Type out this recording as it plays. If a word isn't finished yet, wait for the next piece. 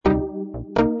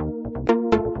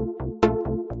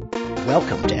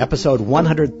Welcome to episode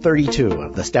 132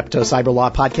 of the Steptoe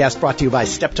Cyberlaw Podcast, brought to you by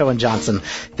Steptoe & Johnson.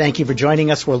 Thank you for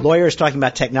joining us. We're lawyers talking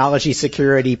about technology,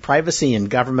 security, privacy, and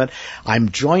government. I'm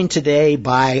joined today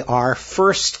by our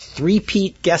first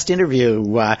three-peat guest interview,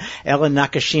 Ellen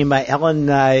Nakashima. Ellen,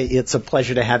 it's a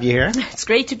pleasure to have you here. It's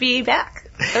great to be back.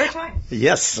 Third time.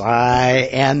 Yes,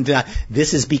 and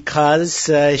this is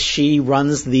because she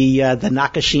runs the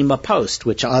Nakashima Post,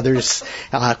 which others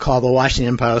call the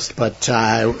Washington Post, but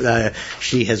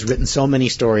she has written so many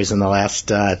stories in the last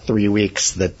 3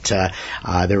 weeks that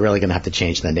they're really going to have to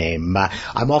change the name.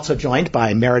 I'm also joined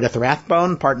by Meredith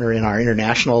Rathbone, partner in our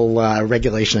international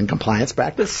regulation and compliance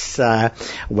practice.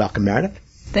 Welcome, Meredith.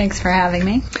 Thanks for having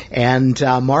me. And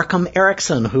Markham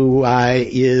Erickson, who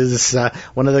is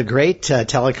one of the great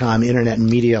telecom, internet, and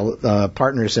media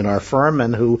partners in our firm,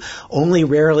 and who only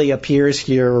rarely appears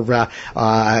here, and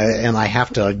I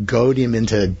have to goad him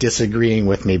into disagreeing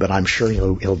with me, but I'm sure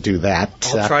he'll do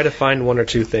that. I'll try to find one or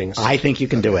two things. I think you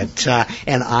can do it.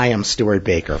 And I am Stewart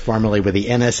Baker, formerly with the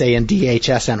NSA and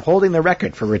DHS, and holding the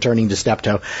record for returning to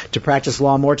Steptoe to practice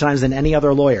law more times than any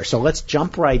other lawyer. So let's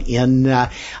jump right in.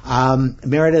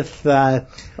 Meredith,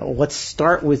 let's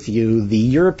start with you. The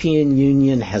European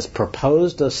Union has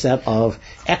proposed a set of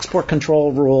export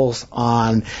control rules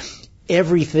on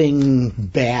everything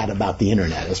bad about the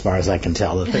internet, as far as I can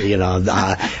tell.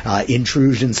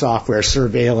 Intrusion software,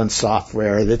 surveillance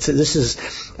software. This is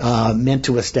meant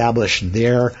to establish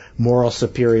their moral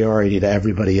superiority to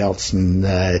everybody else in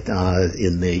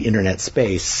the internet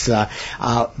space.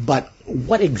 But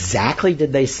what exactly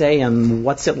did they say, and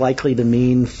what's it likely to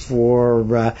mean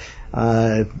for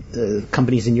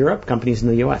companies in Europe, companies in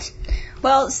the U.S.?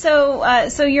 Well,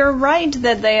 so you're right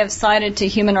that they have cited to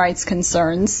human rights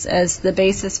concerns as the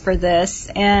basis for this,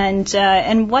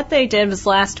 and what they did was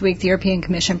last week the European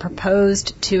Commission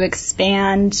proposed to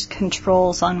expand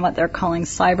controls on what they're calling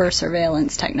cyber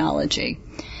surveillance technology.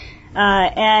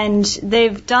 And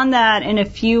they've done that in a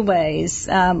few ways.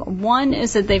 One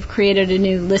is that they've created a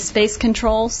new list-based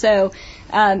control. So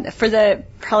for the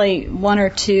probably one or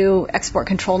two export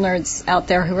control nerds out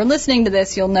there who are listening to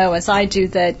this, you'll know, as I do,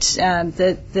 that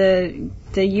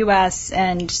the U.S.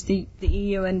 and the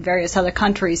EU and various other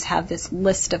countries have this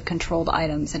list of controlled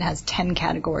items. It has 10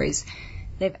 categories.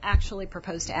 They've actually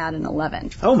proposed to add an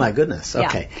 11th. Oh, my goodness.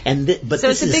 Okay. Yeah. So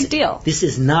it's a big deal. This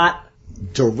is not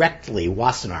directly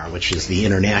Wassenaar, which is the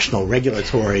international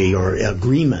regulatory or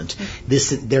agreement.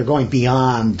 They're going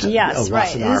beyond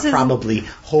Wassenaar, probably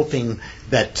hoping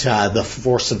that the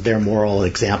force of their moral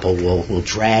example will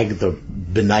drag the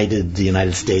benighted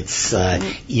United States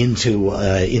into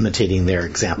imitating their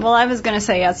example. Well, I was going to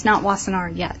say, it's not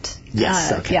Wassenaar yet.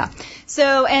 Yes, okay. Yeah.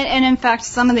 So, and in fact,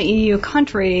 some of the EU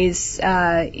countries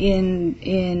have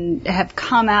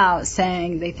come out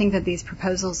saying they think that these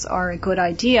proposals are a good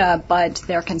idea, but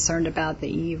they're concerned about the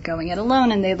EU going it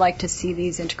alone, and they'd like to see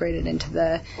these integrated into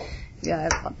the.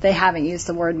 They haven't used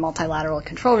the word multilateral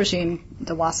control regime,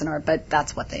 the Wassenaar, but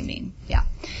that's what they mean. Yeah.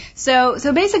 So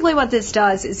basically, what this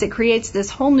does is it creates this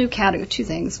whole new category. Two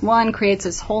things. One, creates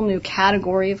this whole new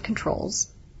category of controls,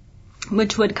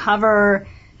 which would cover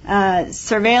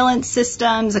surveillance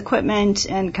systems, equipment,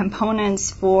 and components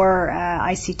for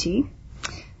ICT,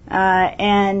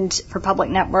 and for public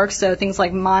networks, so things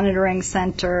like monitoring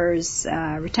centers,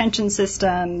 retention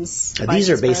systems.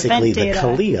 These are basically the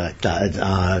CALIA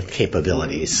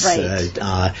capabilities,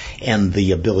 right. And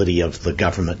the ability of the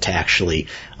government to actually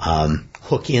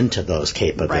hook into those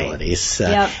capabilities.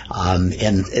 Right. Yep.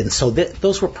 And so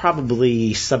those were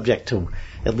probably subject to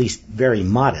at least very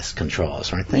modest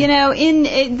controls, aren't they?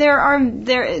 There are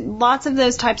lots of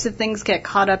those types of things get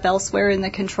caught up elsewhere in the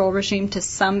control regime to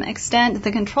some extent.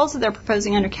 The controls that they're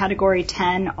proposing under Category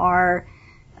 10 are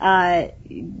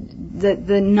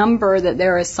the number that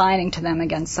they're assigning to them.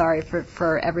 Again, sorry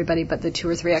for everybody but the 2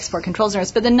 or 3 export controls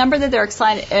nerds, but the number that they're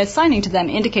assigning to them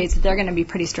indicates that they're going to be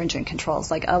pretty stringent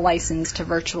controls, like a license to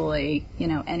virtually,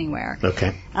 anywhere.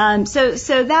 Okay.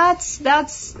 So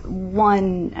that's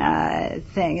one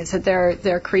thing, is that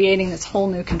they're creating this whole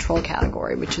new control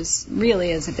category, which really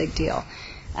is a big deal.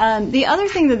 The other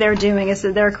thing that they're doing is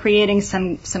that they're creating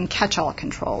some catch-all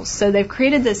controls. So they've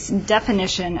created this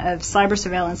definition of cyber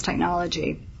surveillance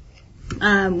technology,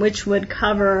 which would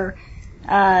cover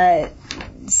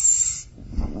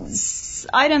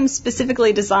items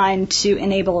specifically designed to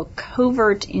enable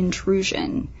covert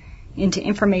intrusion into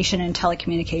information and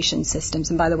telecommunication systems.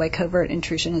 And by the way, covert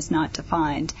intrusion is not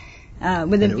defined.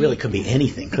 And it really could be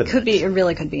anything, couldn't it? It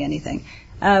really could be anything.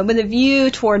 With a view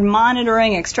toward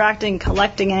monitoring, extracting,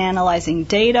 collecting, and analyzing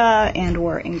data and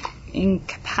or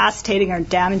incapacitating or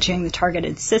damaging the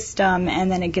targeted system,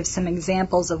 and then it gives some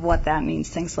examples of what that means.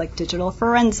 Things like digital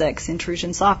forensics,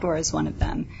 intrusion software is one of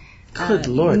them. Good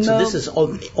Lord. So this is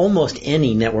almost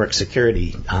any network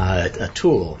security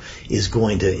tool is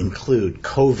going to include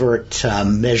covert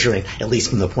measuring, at least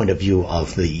from the point of view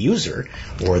of the user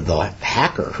or the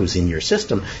hacker who's in your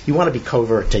system. You want to be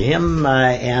covert to him,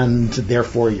 and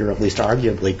therefore you're at least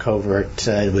arguably covert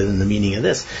within the meaning of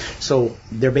this. So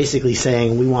they're basically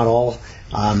saying we want all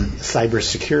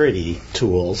cybersecurity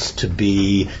tools to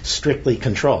be strictly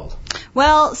controlled.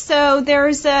 Well, so there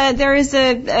is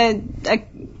a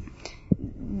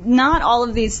not all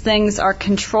of these things are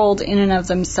controlled in and of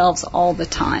themselves all the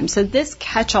time. So this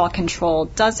catch-all control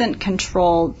doesn't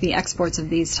control the exports of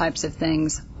these types of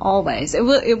things always. It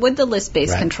would the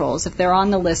list-based controls. If they're on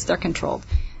the list, they're controlled.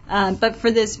 But for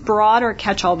this broader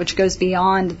catch-all, which goes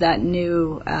beyond that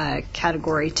new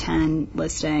Category 10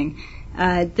 listing,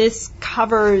 this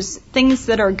covers things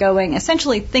that are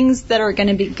going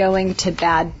to be going to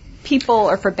bad people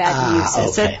or for bad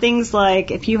uses. Okay. So things like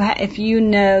if you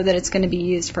know that it's going to be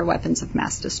used for weapons of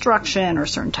mass destruction or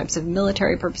certain types of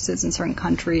military purposes in certain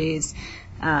countries,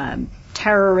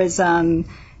 terrorism,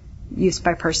 used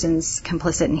by persons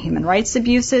complicit in human rights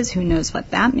abuses. Who knows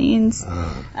what that means?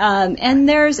 I think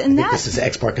this is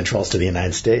export controls to the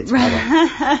United States.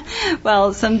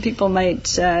 Well, some people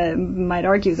might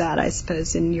argue that, I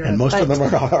suppose, in Europe. And most of them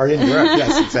are in Europe.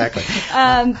 Yes, exactly.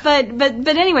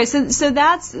 But anyway, so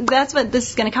that's what this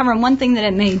is going to cover. And one thing that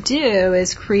it may do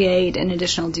is create an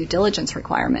additional due diligence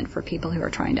requirement for people who are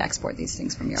trying to export these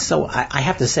things from Europe. So I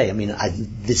have to say, I mean,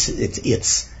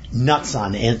 it's nuts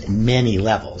on many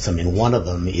levels. I mean, one of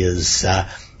them is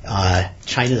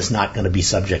China is not going to be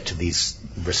subject to these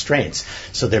restraints.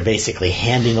 So they're basically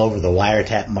handing over the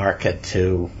wiretap market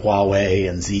to Huawei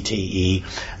and ZTE.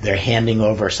 They're handing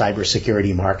over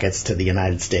cybersecurity markets to the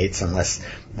United States unless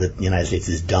the United States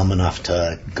is dumb enough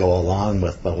to go along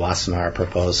with the Wassenaar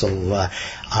proposal.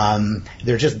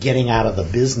 They're just getting out of the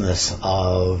business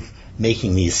of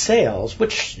making these sales,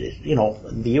 which,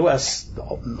 the U.S.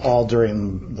 all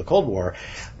during the Cold War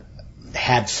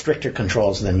had stricter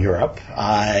controls than Europe,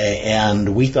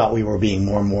 and we thought we were being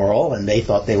more moral, and they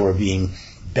thought they were being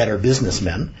better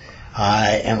businessmen.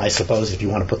 And I suppose if you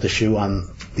want to put the shoe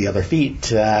on the other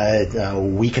feet,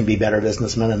 we can be better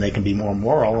businessmen and they can be more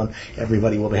moral, and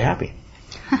everybody will be happy.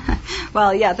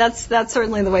 Well, yeah, that's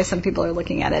certainly the way some people are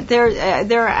looking at it.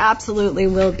 There absolutely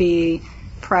will be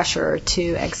pressure to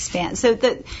expand. So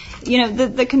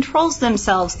the controls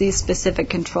themselves, these specific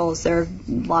controls, there are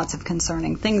lots of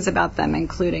concerning things about them,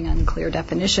 including unclear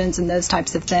definitions and those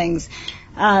types of things.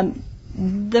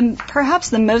 Perhaps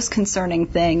the most concerning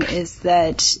thing is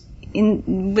that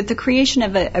with the creation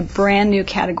of a brand new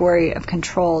category of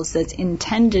controls that's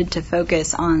intended to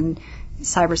focus on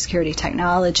cybersecurity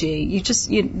technology,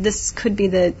 this could be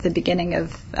the beginning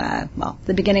of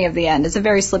the beginning of the end. It's a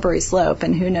very slippery slope,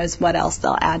 and who knows what else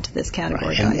they'll add to this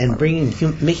category. Right. And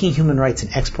making human rights an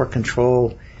export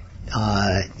control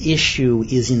issue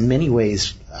is in many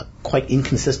ways quite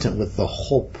inconsistent with the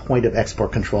whole point of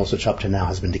export controls, which up to now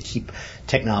has been to keep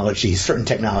certain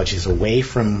technologies away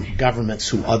from governments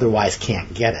who otherwise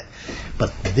can't get it.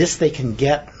 But this they can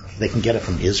get. They can get it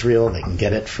from Israel. They can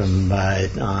get it from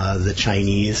the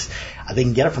Chinese. They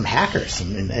can get it from hackers,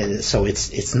 and so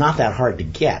it's not that hard to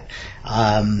get.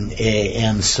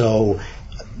 And so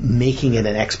making it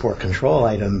an export control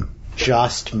item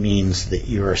just means that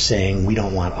you're saying we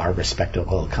don't want our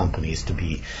respectable companies to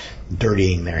be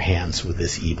dirtying their hands with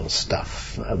this evil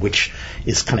stuff, which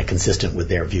is kind of consistent with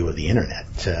their view of the internet.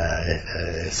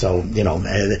 So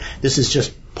this is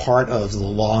just part of the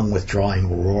long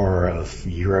withdrawing roar of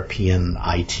European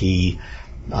IT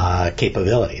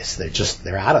capabilities.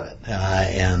 They're out of it,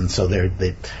 and so they're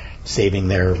saving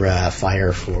their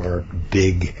fire for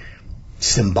big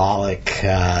symbolic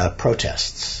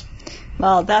protests.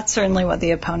 Well, that's certainly what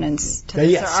the opponents to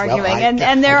this are arguing, well,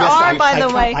 and there are, by the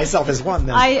way, myself as one.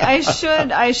 Then. I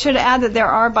should add that there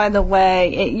are, by the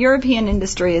way, European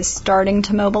industry is starting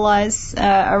to mobilize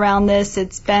around this.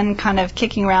 It's been kind of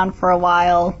kicking around for a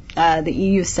while. The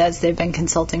EU says they've been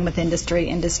consulting with industry.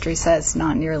 Industry says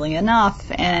not nearly enough,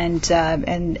 and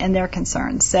they're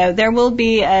concerned. So there will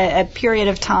be a period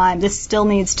of time. This still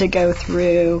needs to go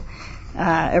through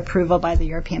approval by the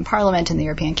European Parliament and the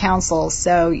European Council.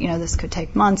 So, this could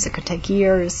take months, it could take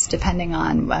years, depending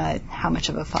on how much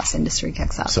of a fuss industry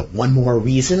kicks up. So one more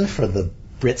reason for the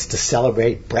Brits to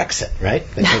celebrate Brexit, right?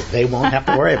 Because they won't have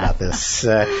to worry about this.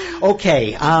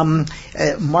 Okay,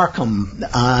 Markham,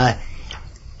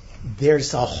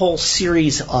 there's a whole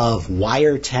series of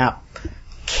wiretap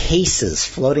cases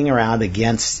floating around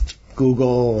against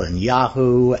Google and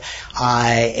Yahoo,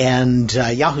 and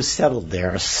Yahoo settled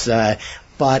theirs,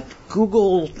 but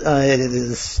Google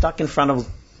is stuck in front of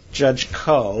Judge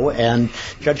Koh, and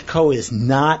Judge Koh is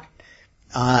not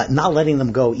letting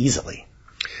them go easily.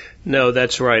 No,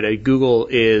 that's right. Google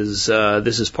is,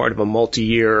 this is part of a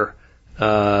multi-year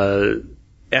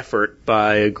effort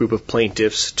by a group of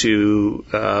plaintiffs to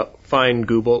fine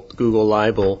Google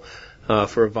liable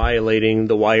for violating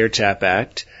the Wiretap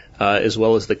Act, as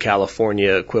well as the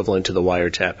California equivalent to the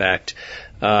Wiretap Act,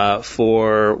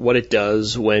 for what it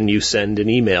does when you send an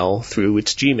email through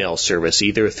its Gmail service,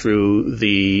 either through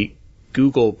the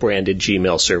Google-branded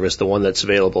Gmail service, the one that's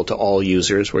available to all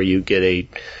users, where you get a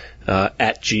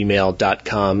at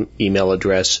gmail.com email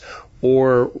address,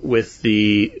 or with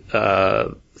the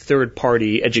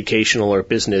third-party educational or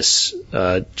business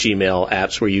Gmail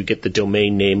apps, where you get the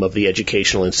domain name of the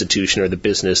educational institution or the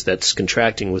business that's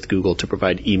contracting with Google to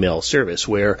provide email service,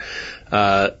 where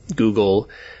Google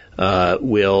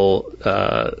will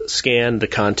scan the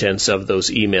contents of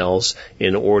those emails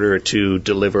in order to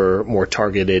deliver more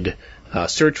targeted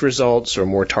search results or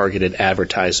more targeted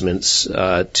advertisements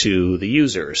to the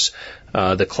users.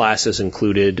 The classes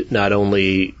included not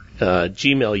only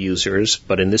Gmail users,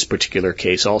 but in this particular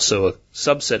case also a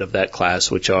subset of that class,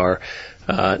 which are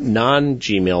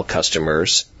non-Gmail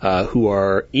customers who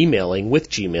are emailing with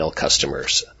Gmail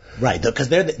customers. Right, because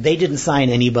they didn't sign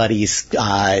anybody's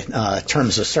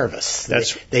terms of service.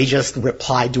 They just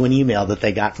replied to an email that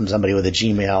they got from somebody with a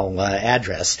Gmail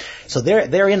address. So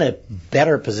they're in a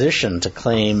better position to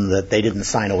claim that they didn't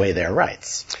sign away their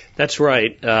rights. That's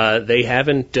right. They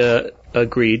haven't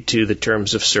agreed to the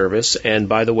terms of service. And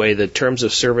by the way, the terms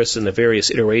of service and the various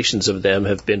iterations of them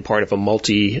have been part of a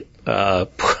multi-year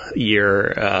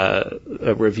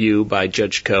review by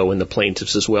Judge Koh and the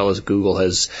plaintiffs, as well as Google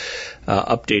has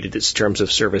updated its terms of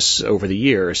service over the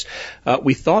years.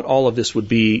 We thought all of this would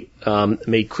be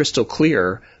made crystal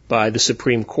clear by the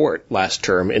Supreme Court last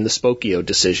term in the Spokeo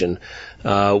decision,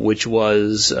 which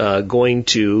was going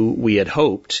to, we had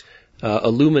hoped,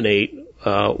 illuminate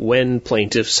when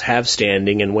plaintiffs have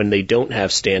standing and when they don't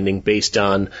have standing based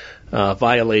on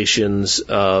violations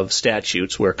of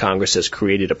statutes where Congress has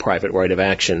created a private right of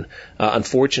action.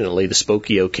 Unfortunately, the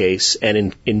Spokeo case,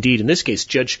 and indeed in this case,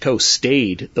 Judge Koh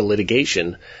stayed the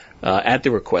litigation at the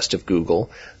request of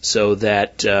Google so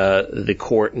that the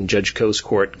court and Judge Koh's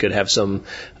court could have some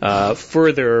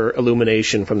further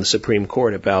illumination from the Supreme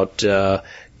Court about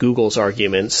Google's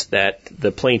arguments that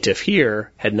the plaintiff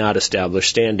here had not established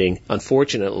standing.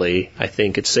 Unfortunately, I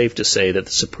think it's safe to say that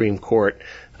the Supreme Court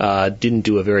didn't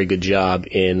do a very good job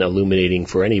in illuminating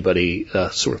for anybody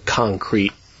sort of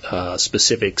concrete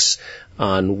specifics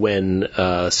on when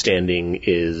standing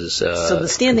is So the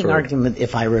standing conferred. argument,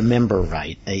 if I remember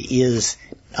right, is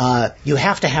you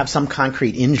have to have some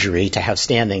concrete injury to have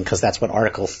standing, because that's what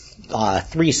Article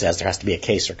 3 says. There has to be a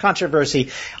case or controversy,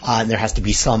 and there has to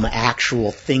be some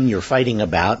actual thing you're fighting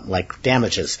about, like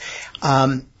damages.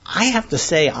 I have to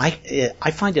say,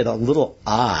 I find it a little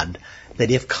odd that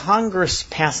if Congress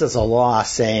passes a law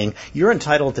saying you're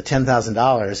entitled to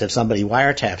 $10,000 if somebody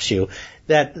wiretaps you,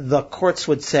 that the courts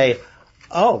would say,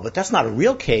 oh, but that's not a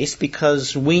real case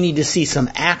because we need to see some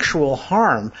actual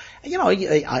harm. You know,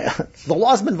 the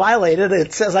law's been violated.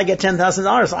 It says I get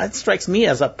 $10,000. It strikes me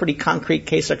as a pretty concrete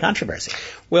case of controversy.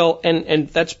 Well, and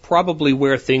that's probably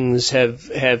where things have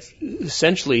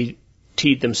essentially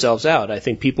teed themselves out. I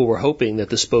think people were hoping that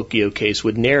the Spokeo case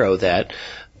would narrow that.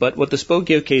 But what the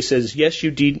Spokeo case says, yes, you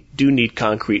do need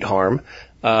concrete harm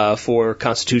for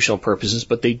constitutional purposes,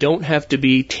 but they don't have to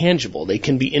be tangible. They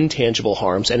can be intangible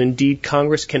harms, and indeed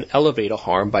Congress can elevate a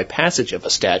harm by passage of a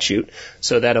statute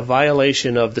so that a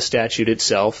violation of the statute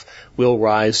itself will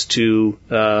rise to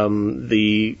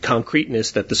the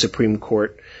concreteness that the Supreme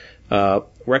Court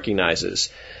recognizes.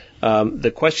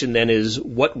 The question then is,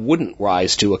 what wouldn't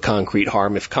rise to a concrete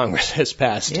harm if Congress has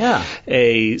passed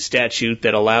a statute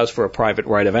that allows for a private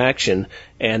right of action?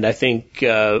 And I think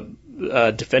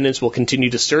defendants will continue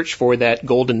to search for that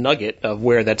golden nugget of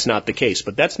where that's not the case.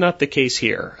 But that's not the case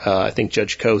here. I think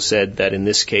Judge Koh said that in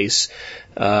this case,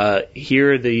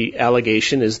 here the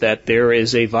allegation is that there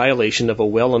is a violation of a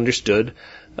well-understood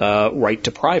right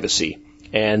to privacy,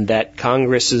 and that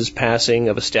Congress's passing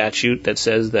of a statute that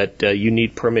says that you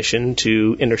need permission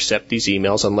to intercept these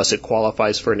emails unless it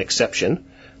qualifies for an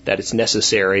exception, that it's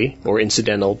necessary or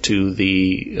incidental to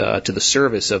the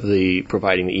service of the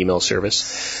providing the email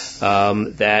service,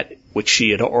 that which she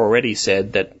had already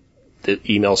said that the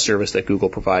email service that Google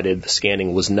provided, the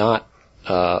scanning was not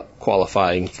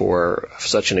qualifying for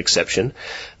such an exception,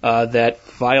 that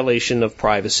violation of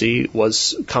privacy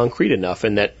was concrete enough,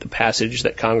 and that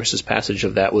Congress's passage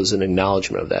of that was an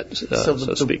acknowledgement of that, so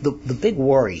to speak. The big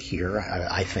worry here,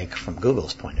 I think, from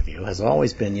Google's point of view, has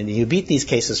always been, you beat these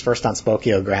cases first on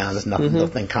Spokeo grounds,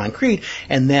 nothing concrete,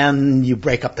 and then you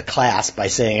break up the class by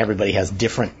saying everybody has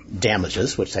different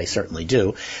damages, which they certainly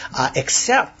do,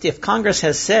 except if Congress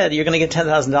has said you're going to get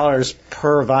 $10,000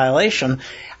 per violation,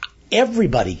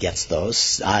 everybody gets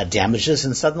those damages,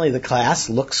 and suddenly the class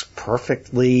looks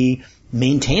perfectly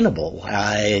maintainable,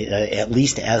 at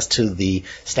least as to the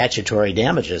statutory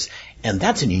damages, and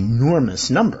that's an enormous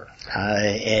number.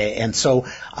 And so,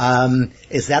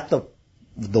 is that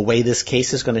the way this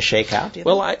case is going to shake out?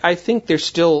 Well, I think there's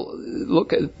still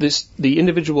the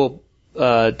individual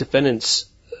defendants.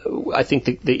 I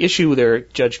think the issue there,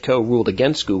 Judge Koh ruled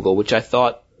against Google, which I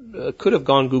thought could have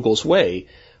gone Google's way,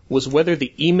 was whether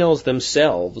the emails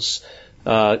themselves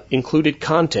included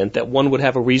content that one would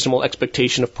have a reasonable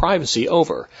expectation of privacy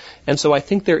over. And so I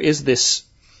think there is this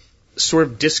sort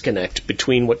of disconnect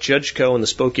between what Judge Koh and the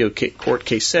Spokeo court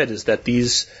case said, is that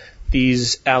these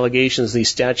allegations, these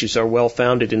statutes are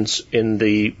well-founded in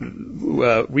the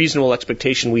reasonable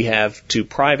expectation we have to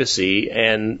privacy,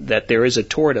 and that there is a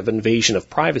tort of invasion of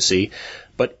privacy.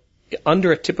 But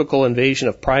under a typical invasion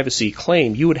of privacy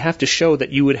claim, you would have to show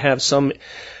that you would have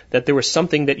that there was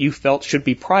something that you felt should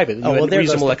be private. You had a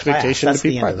reasonable expectation to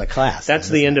be private. That's the end of the class. That's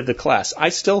the end of the class. I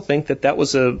still think that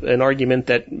was an argument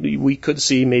that we could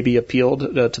see maybe appealed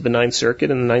to the Ninth Circuit,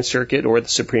 and the Ninth Circuit or the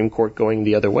Supreme Court going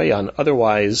the other way on.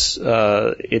 Otherwise,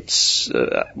 I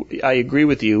agree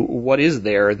with you. What is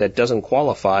there that doesn't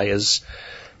qualify as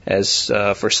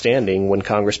for standing when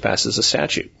Congress passes a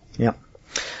statute? Yeah.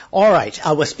 All right.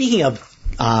 Well, speaking of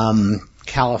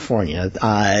California,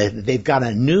 they've got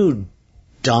a new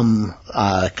dumb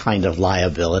kind of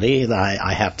liability,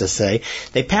 I have to say.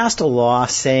 They passed a law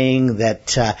saying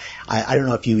that I don't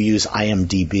know if you use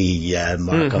IMDb,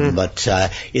 Markham, but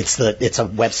it's a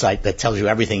website that tells you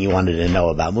everything you wanted to know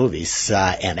about movies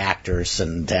and actors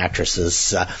and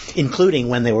actresses, including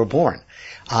when they were born.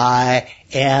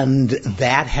 And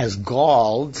that has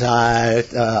galled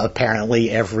apparently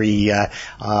every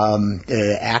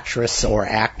actress or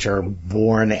actor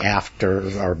born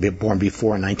after or born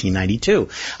before 1992.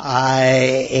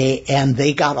 And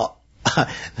they got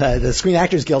the Screen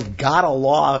Actors Guild got a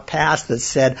law passed that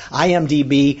said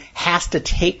IMDb has to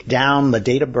take down the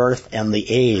date of birth and the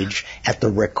age at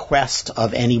the request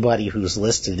of anybody who's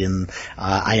listed in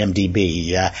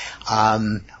IMDb,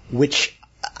 which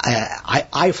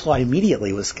I thought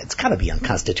immediately it's got to be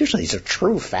unconstitutional. These are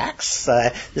true facts.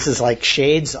 This is like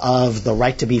shades of the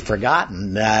right to be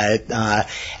forgotten. And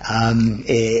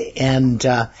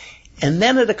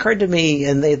then it occurred to me,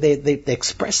 and they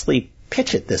expressly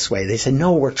pitch it this way. They said,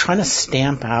 no, we're trying to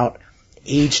stamp out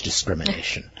age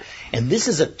discrimination. And this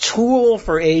is a tool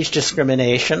for age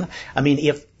discrimination. I mean,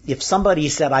 if somebody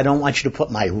said, I don't want you to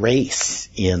put my race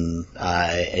in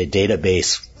a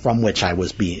database from which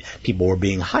people were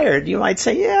being hired, you might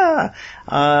say, yeah.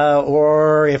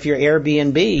 Or if you're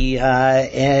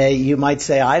Airbnb, you might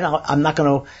say, I'm not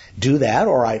going to do that.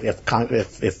 Or if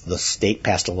the state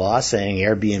passed a law saying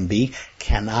Airbnb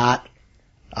cannot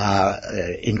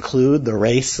include the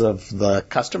race of the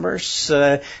customers,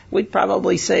 we'd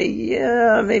probably say,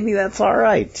 yeah, maybe that's all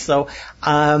right. So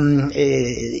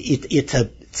it's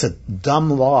a dumb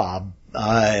law,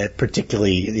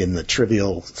 particularly in the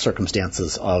trivial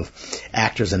circumstances of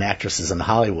actors and actresses in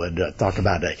Hollywood. Talk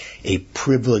about a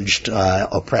privileged,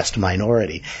 oppressed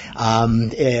minority.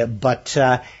 But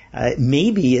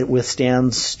maybe it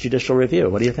withstands judicial review.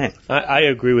 What do you think? I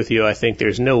agree with you. I think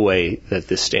there's no way that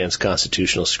this stands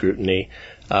constitutional scrutiny.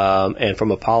 And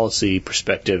from a policy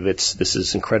perspective, this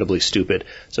is incredibly stupid.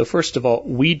 So first of all,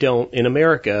 we don't, in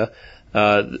America,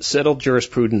 settled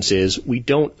jurisprudence is we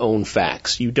don't own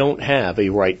facts. You don't have a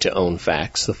right to own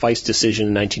facts. The Feist decision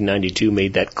in 1992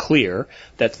 made that clear,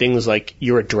 that things like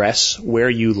your address, where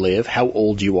you live, how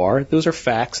old you are, those are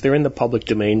facts. They're in the public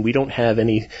domain. We don't have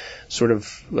any sort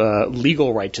of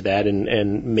legal right to that,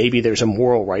 and maybe there's a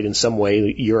moral right in some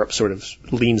way. Europe sort of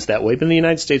leans that way, but in the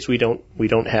United States we don't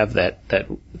have that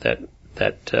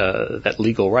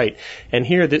legal right. And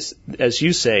here, this, as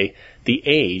you say,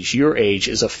 your age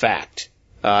is a fact,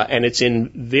 and it's in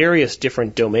various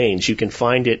different domains. You can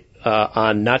find it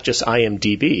on not just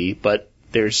IMDb, but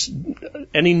there's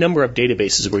any number of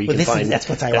databases where you can find that's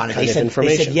what I that wanted. kind of They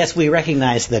information. said, yes, we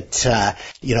recognize that,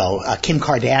 Kim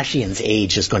Kardashian's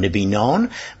age is going to be known,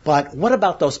 but what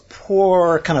about those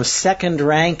poor kind of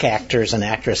second-rank actors and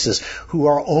actresses who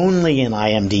are only in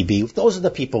IMDb? Those are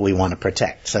the people we want to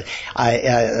protect. So,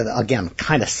 again,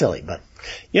 kind of silly, but.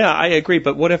 Yeah, I agree.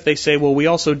 But what if they say, well, we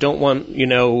also don't want,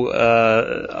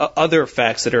 other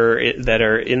facts that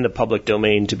are in the public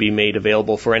domain to be made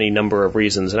available for any number of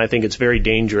reasons? And I think it's very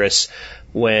dangerous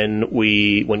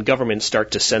when governments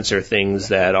start to censor things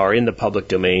that are in the public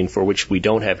domain for which we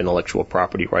don't have intellectual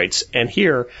property rights. And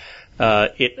here,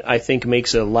 it, I think,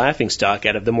 makes a laughingstock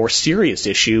out of the more serious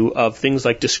issue of things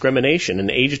like discrimination and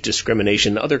age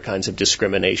discrimination and other kinds of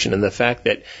discrimination, and the fact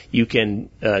that you can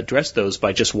address those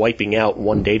by just wiping out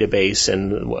one database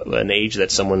and an age that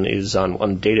someone is on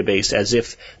one database, as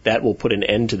if that will put an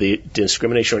end to the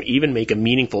discrimination or even make a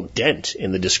meaningful dent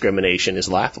in the discrimination, is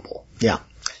laughable. Yeah.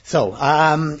 So,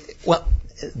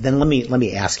 then let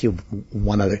me ask you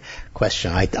one other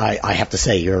question. I have to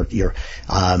say your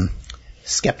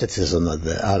skepticism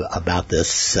about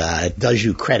this does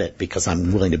you credit, because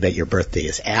I'm willing to bet your birthday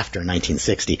is after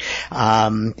 1960.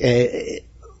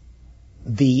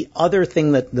 The other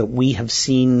thing that we have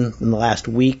seen in the last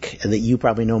week that you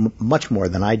probably know much more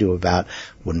than I do about,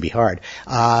 wouldn't be hard,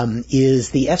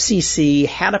 is the FCC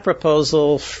had a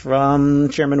proposal from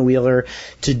Chairman Wheeler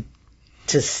to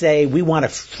say we want to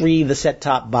free the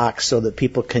set-top box so that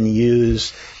people can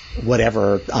use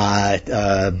whatever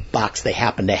box they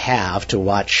happen to have to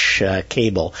watch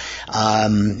cable,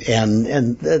 and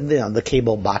the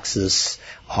cable boxes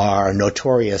are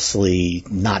notoriously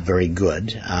not very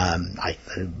good.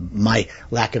 My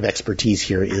lack of expertise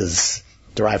here is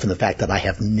derived from the fact that I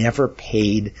have never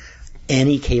paid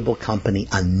any cable company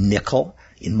a nickel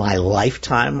in my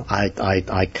lifetime.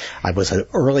 I was an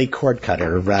early cord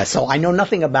cutter, so I know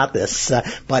nothing about this,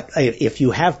 but if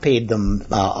you have paid them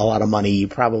a lot of money, you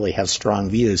probably have strong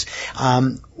views.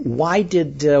 Why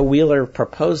did Wheeler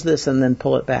propose this and then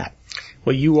pull it back?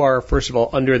 Well, you are, first of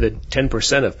all, under the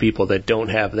 10% of people that don't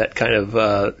have that kind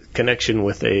of connection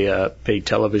with a paid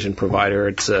television provider.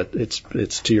 It's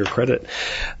to your credit.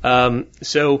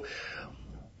 So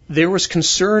there was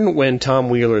concern when Tom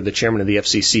Wheeler, the chairman of the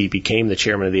FCC, became the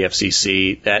chairman of the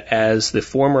FCC, that as the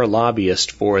former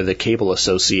lobbyist for the Cable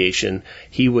Association,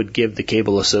 he would give the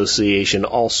Cable Association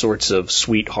all sorts of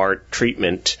sweetheart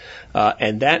treatment.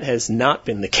 And that has not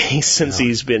been the case since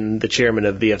he's been the chairman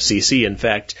of the FCC. In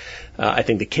fact, I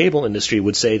think the cable industry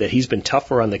would say that he's been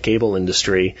tougher on the cable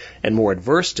industry and more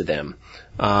adverse to them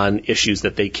on issues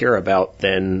that they care about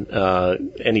than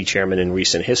any chairman in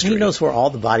recent history. He knows where all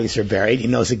the bodies are buried. He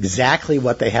knows exactly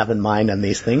what they have in mind on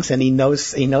these things, and he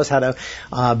knows how to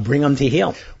bring them to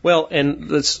heel. Well,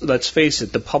 and let's face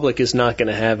it, the public is not going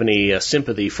to have any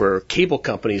sympathy for cable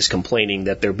companies complaining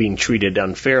that they're being treated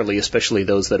unfairly, especially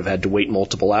those that have had to wait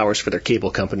multiple hours for their cable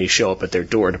company to show up at their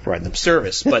door to provide them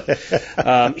service.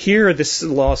 But here, this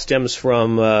law stems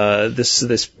from this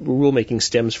rulemaking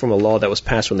stems from a law that was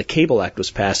passed when the Cable Act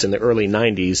was passed in the early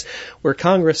 90s, where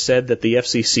Congress said that the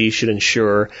FCC should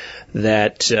ensure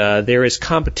that there is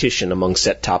competition among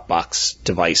set-top box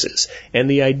devices. And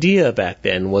the idea back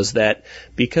then was that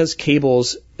because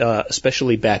cables,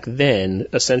 especially back then,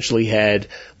 essentially had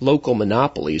local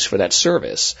monopolies for that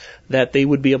service, that they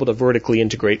would be able to vertically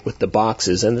integrate with the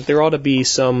boxes, and that there ought to be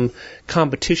some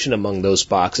competition among those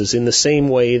boxes in the same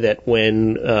way that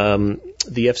when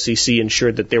the FCC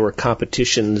ensured that there were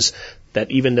competitions,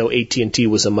 that even though AT&T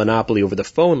was a monopoly over the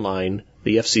phone line,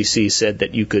 the FCC said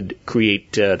that you could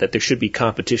create, that there should be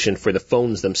competition for the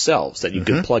phones themselves, that you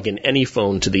could plug in any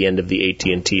phone to the end of the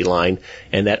AT&T line,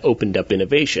 and that opened up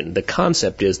innovation. The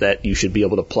concept is that you should be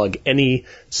able to plug any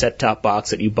set-top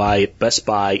box that you buy at Best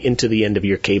Buy into the end of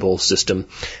your cable system,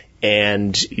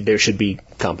 and there should be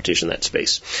competition in that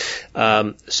space.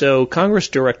 So Congress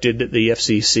directed the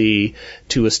FCC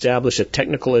to establish a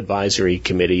technical advisory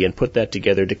committee and put that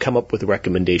together to come up with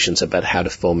recommendations about how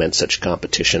to foment such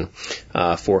competition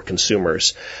for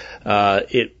consumers.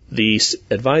 The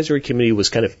advisory committee was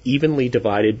kind of evenly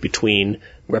divided between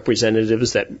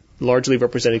representatives that largely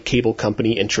represented cable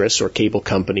company interests or cable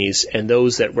companies and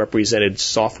those that represented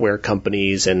software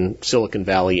companies and Silicon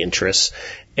Valley interests.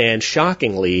 And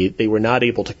shockingly, they were not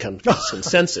able to come to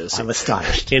consensus. I'm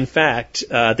astonished. In fact,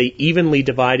 they evenly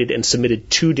divided and submitted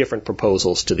two different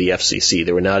proposals to the FCC.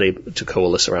 They were not able to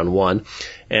coalesce around one.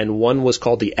 And one was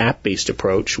called the app-based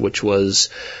approach, which was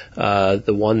the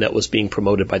one that was being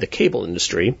promoted by the cable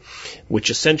industry, which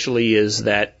essentially is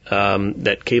that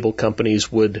that cable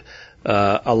companies would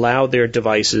allow their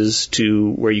devices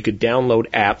to where you could download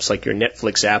apps like your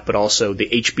Netflix app, but also the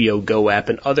HBO Go app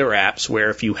and other apps where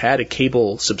if you had a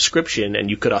cable subscription and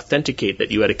you could authenticate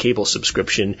that you had a cable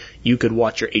subscription, you could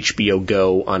watch your HBO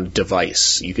Go on a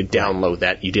device. You could download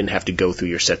that. You didn't have to go through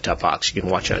your set-top box. You can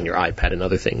watch it on your iPad and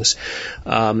other things.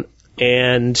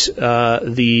 And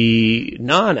the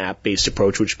non-app-based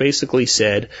approach, which basically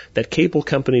said that cable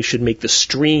companies should make the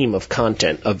stream of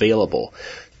content available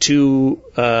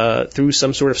through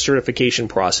some sort of certification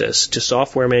process to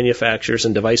software manufacturers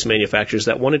and device manufacturers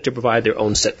that wanted to provide their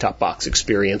own set-top box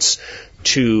experience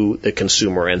to the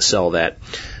consumer and sell that.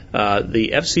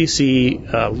 The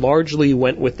FCC largely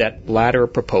went with that latter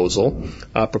proposal,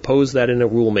 proposed that in a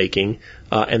rulemaking,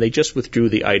 and they just withdrew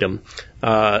the item.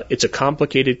 It's a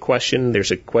complicated question. There's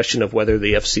a question of whether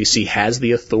the FCC has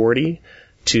the authority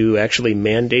to actually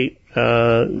mandate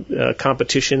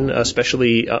competition,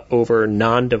 especially over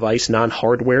non-device,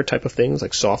 non-hardware type of things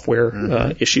like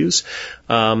software issues.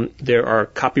 There are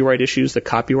copyright issues. The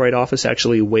Copyright Office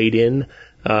actually weighed in,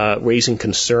 raising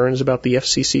concerns about the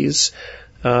FCC's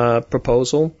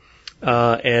proposal,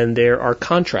 and there are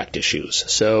contract issues.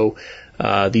 So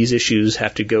these issues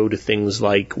have to go to things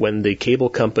like when the cable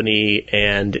company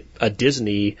and a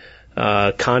Disney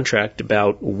contract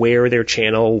about where their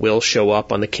channel will show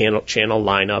up on the channel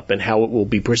lineup and how it will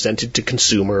be presented to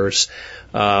consumers,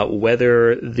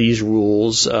 whether these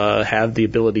rules have the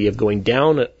ability of going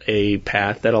down a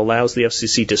path that allows the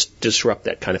FCC to disrupt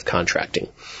that kind of contracting.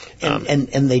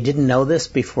 And they didn't know this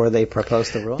before they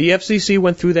proposed the rule? The FCC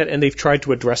went through that, and they've tried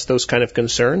to address those kind of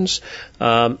concerns.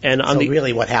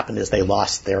 Really what happened is they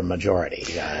lost their majority.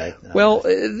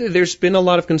 There's been a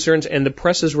lot of concerns, and the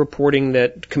press is reporting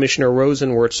that Commissioner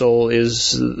Rosenworcel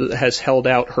has held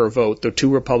out her vote. The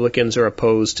two Republicans are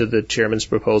opposed to the chairman's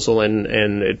proposal, and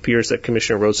it appears that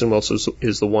Commissioner Rosenworcel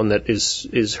is the one that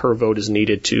is her vote is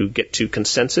needed to get to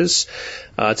consensus.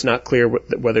 It's not clear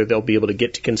whether they'll be able to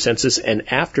get to consensus,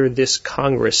 and after this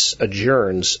Congress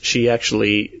adjourns, she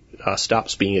actually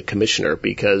stops being a commissioner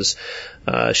because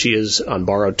she is on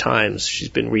borrowed times. She's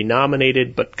been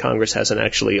renominated, but Congress hasn't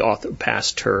actually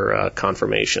passed her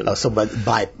confirmation. But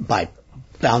by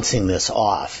bouncing this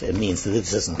off, it means that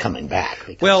this isn't coming back.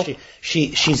 Because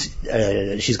she's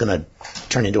going to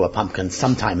turn into a pumpkin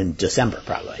sometime in December,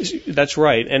 probably. That's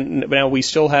right. And now we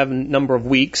still have a number of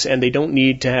weeks, and they don't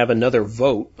need to have another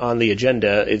vote on the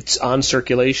agenda. It's on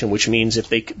circulation, which means if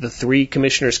the three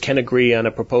commissioners can agree on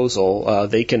a proposal,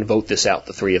 they can vote this out,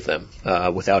 the three of them,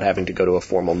 without having to go to a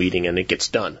formal meeting, and it gets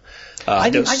done.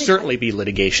 There'll certainly be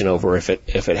litigation over if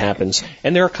it happens.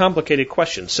 And there are complicated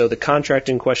questions. So the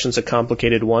contracting question is a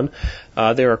complicated one.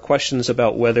 There are questions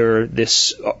about whether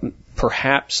this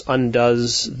perhaps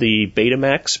undoes the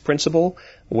Betamax principle,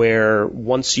 where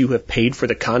once you have paid for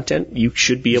the content, you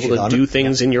should be able to do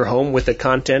things in your home with the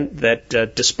content that,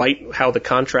 despite how the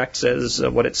contract says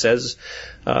what it says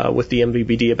with the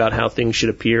MVBD about how things should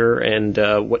appear and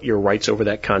what your rights over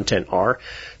that content are.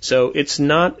 So it's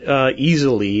not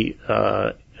easily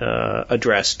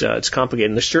addressed. It's complicated,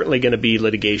 and there's certainly going to be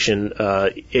litigation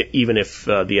even if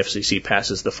the FCC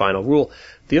passes the final rule.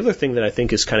 The other thing that I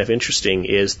think is kind of interesting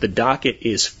is the docket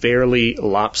is fairly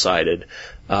lopsided.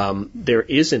 There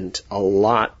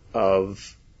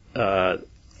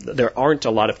aren't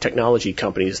a lot of technology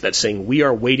companies that saying we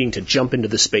are waiting to jump into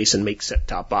the space and make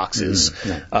set-top boxes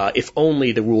if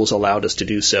only the rules allowed us to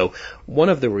do so. One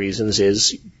of the reasons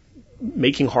is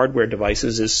making hardware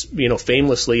devices is,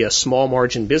 famously a small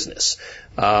margin business.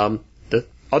 But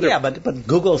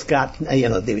Google's got,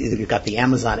 you've got the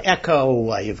Amazon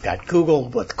Echo, you've got Google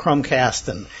with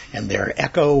Chromecast and their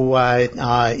Echo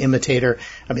imitator.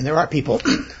 I mean, there are people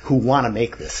who want to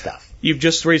make this stuff. You've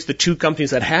just raised the two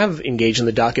companies that have engaged in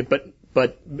the docket,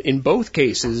 but in both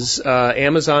cases,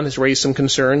 Amazon has raised some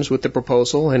concerns with the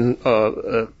proposal and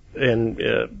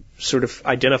sort of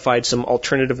identified some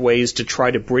alternative ways to try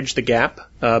to bridge the gap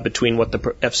between what the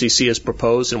FCC has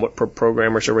proposed and what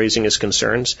programmers are raising as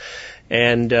concerns.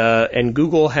 And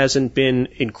Google hasn't been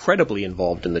incredibly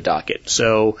involved in the docket.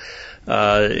 So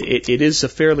it is a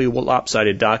fairly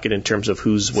lopsided docket in terms of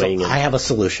who's weighing in. I have a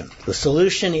solution. The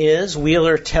solution is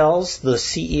Wheeler tells the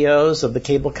CEOs of the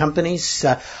cable companies,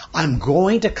 I'm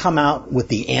going to come out with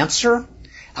the answer.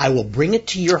 I will bring it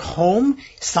to your home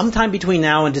sometime between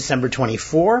now and December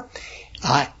 24.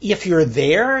 If you're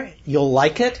there, you'll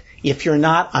like it. If you're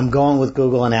not, I'm going with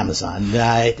Google and Amazon.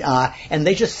 And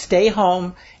they just stay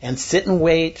home and sit and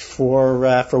wait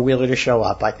for Wheeler to show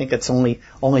up. I think it's only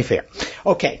fair.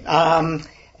 Okay.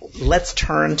 let's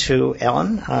turn to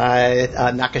Ellen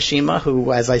Nakashima,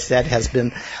 who, as I said, has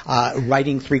been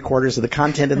writing 3/4 of the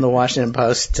content in the Washington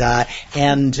Post,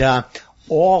 and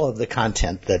all of the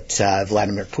content that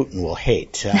Vladimir Putin will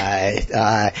hate. And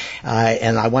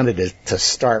I wanted to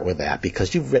start with that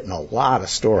because you've written a lot of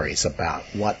stories about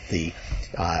what the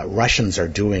Russians are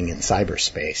doing in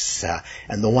cyberspace.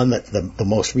 And the one that the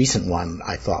most recent one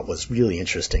I thought was really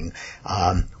interesting,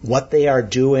 what they are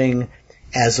doing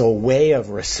as a way of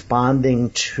responding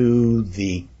to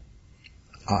the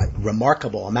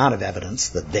remarkable amount of evidence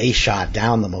that they shot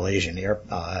down the Malaysian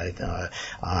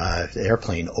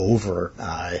airplane over,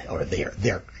 or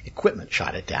their equipment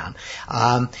shot it down.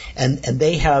 And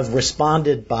they have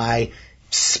responded by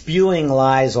spewing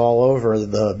lies all over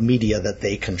the media that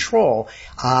they control.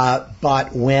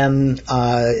 But when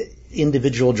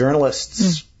individual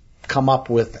journalists come up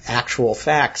with actual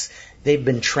facts, they've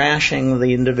been trashing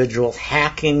the individuals,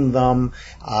 hacking them,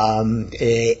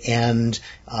 and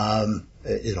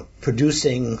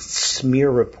producing smear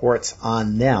reports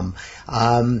on them.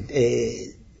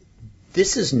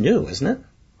 This is new, isn't it?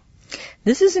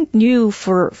 This isn't new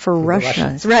for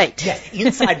Russia. Right. Yes,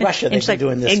 inside Russia they've been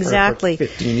doing this for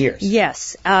 15 years.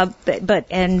 Yes, but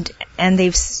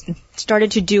they've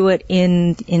started to do it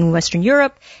in Western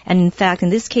Europe, and in fact, in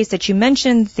this case that you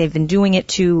mentioned, they've been doing it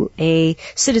to a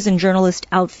citizen journalist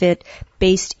outfit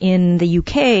based in the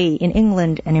UK, in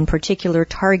England, and in particular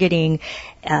targeting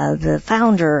the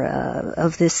founder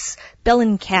of this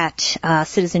Bellingcat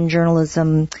citizen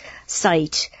journalism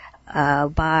site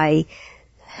by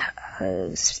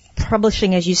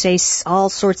publishing, as you say, all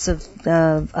sorts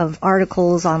of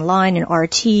articles online in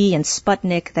RT and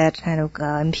Sputnik that kind of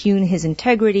impugn his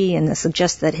integrity and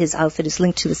suggest that his outfit is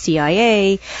linked to the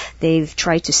CIA. They've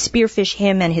tried to spearfish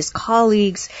him and his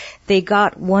colleagues. They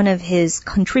got one of his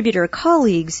contributor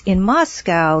colleagues in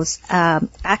Moscow's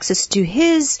access to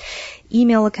his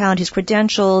email account, his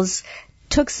credentials,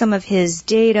 took some of his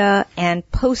data and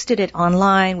posted it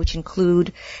online, which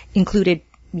included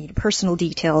personal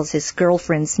details, his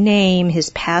girlfriend's name, his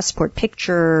passport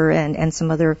picture, and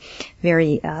some other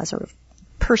very sort of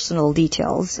personal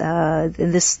details.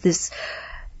 This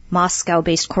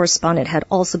Moscow-based correspondent had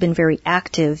also been very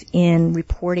active in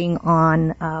reporting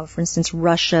on, for instance,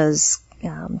 Russia's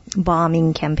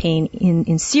bombing campaign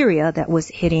in Syria that was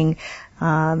hitting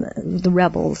the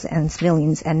rebels and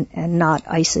civilians and not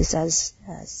ISIS as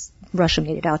Russia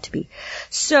made it out to be.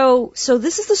 So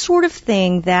this is the sort of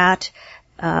thing that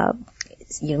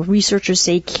researchers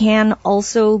say can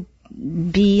also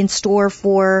be in store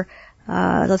for,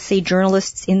 let's say,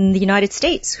 journalists in the United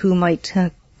States who might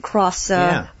cross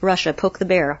Russia, poke the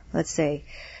bear, let's say.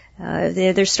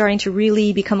 They're starting to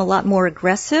really become a lot more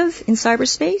aggressive in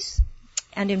cyberspace.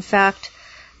 And in fact,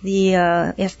 the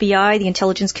FBI, the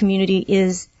intelligence community,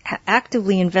 is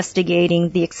actively investigating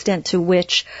the extent to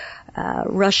which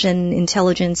Russian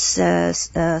intelligence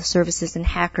services and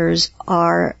hackers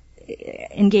are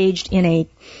engaged in a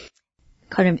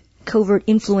kind of covert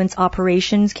influence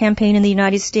operations campaign in the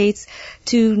United States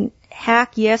to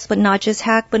hack, yes, but not just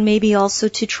hack, but maybe also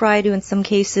to try to, in some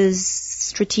cases,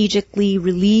 strategically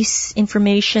release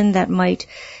information that might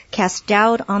cast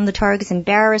doubt on the targets,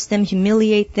 embarrass them,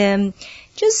 humiliate them,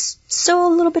 just sow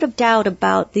a little bit of doubt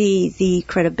about the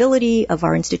credibility of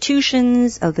our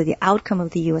institutions, of the outcome of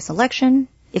the U.S. election,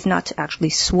 if not to actually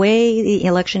sway the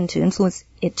election, to influence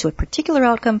it to a particular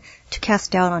outcome, to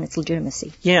cast doubt on its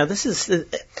legitimacy. Yeah, this is, the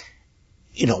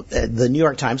New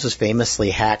York Times was famously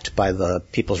hacked by the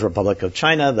People's Republic of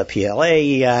China, the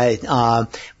PLA,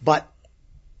 but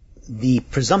the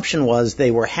presumption was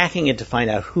they were hacking it to find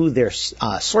out who their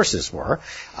sources were,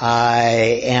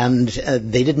 and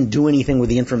they didn't do anything with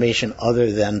the information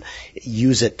other than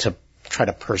use it to try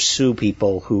to pursue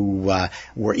people who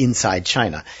were inside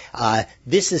China.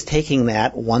 This is taking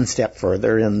that one step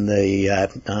further in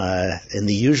the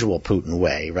usual Putin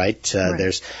way, right?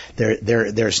 Right.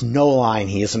 There's no line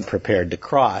he isn't prepared to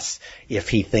cross if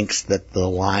he thinks that the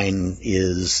line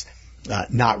is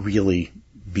not really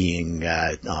being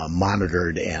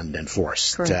monitored and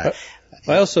enforced.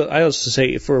 I also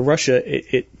say for Russia,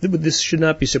 this should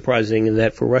not be surprising in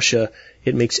that for Russia,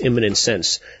 it makes imminent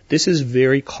sense. This is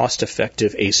very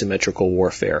cost-effective asymmetrical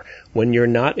warfare. When you're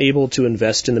not able to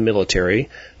invest in the military,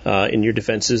 in your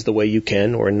defenses the way you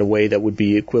can, or in a way that would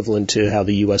be equivalent to how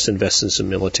the U.S. invests in some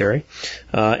military,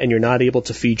 and you're not able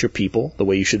to feed your people the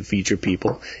way you should feed your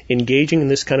people, engaging in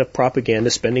this kind of propaganda,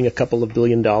 spending a couple of $1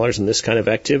 billion in this kind of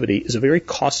activity is a very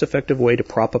cost-effective way to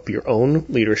prop up your own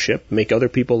leadership, make other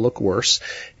people look worse,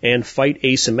 and fight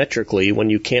asymmetrically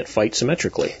when you can't fight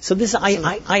symmetrically. So this,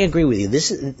 I agree with you.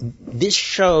 this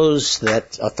shows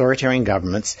that authoritarian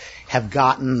governments have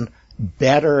gotten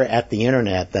better at the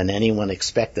internet than anyone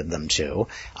expected them to,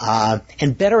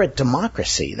 and better at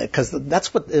democracy. Because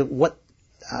that's what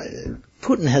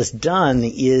Putin has done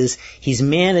is he's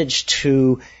managed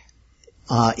to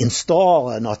install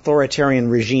an authoritarian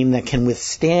regime that can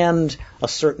withstand a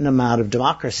certain amount of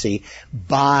democracy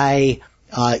by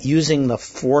using the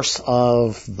force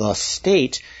of the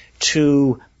state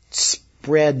to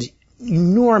spread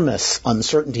enormous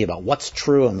uncertainty about what's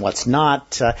true and what's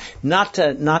not. Not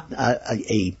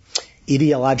a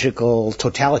ideological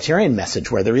totalitarian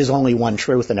message where there is only one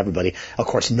truth and everybody, of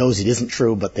course, knows it isn't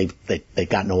true, but they've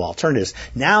got no alternatives.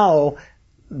 Now,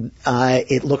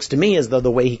 it looks to me as though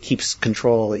the way he keeps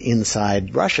control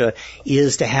inside Russia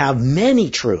is to have many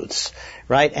truths,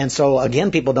 right? And so,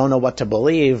 again, people don't know what to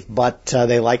believe, but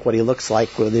they like what he looks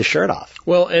like with his shirt off.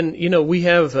 Well, and, we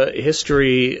have a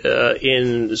history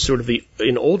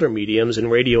in older mediums, in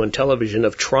radio and television,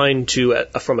 of trying to,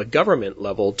 from a government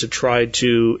level, to try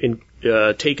to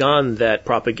take on that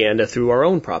propaganda through our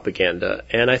own propaganda.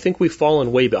 And I think we've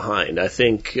fallen way behind. I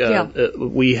think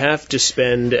we have to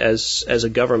spend, as a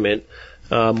government,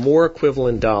 more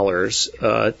equivalent dollars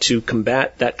to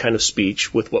combat that kind of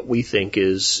speech with what we think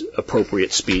is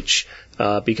appropriate speech.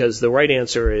 Because the right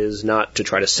answer is not to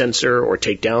try to censor or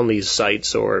take down these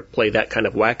sites or play that kind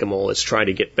of whack-a-mole. It's try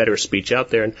to get better speech out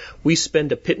there. And we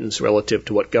spend a pittance relative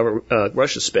to what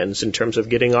Russia spends in terms of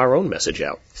getting our own message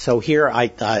out. So here, I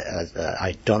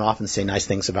don't often say nice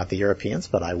things about the Europeans,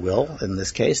 but I will in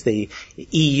this case. The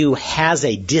EU has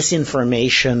a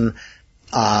disinformation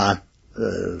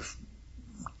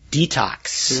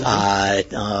detox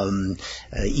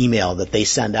email that they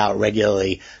send out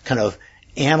regularly, kind of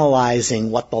analyzing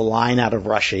what the line out of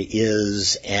Russia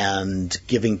is and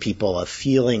giving people a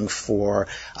feeling for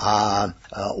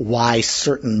why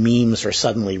certain memes are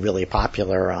suddenly really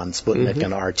popular on Sputnik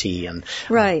and RT.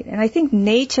 Right. And I think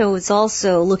NATO is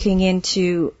also looking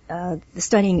into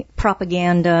studying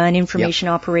propaganda and information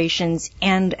operations,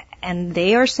 and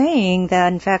they are saying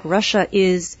that, in fact, Russia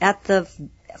is at the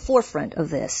forefront of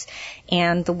this.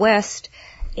 And the West,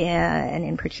 and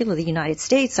in particular the United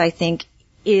States, I think,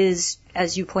 is,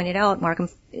 as you pointed out, Markham,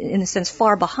 in a sense,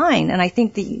 far behind. And I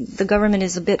think the government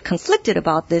is a bit conflicted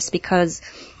about this because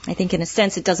I think, in a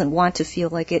sense, it doesn't want to feel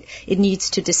like it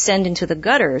needs to descend into the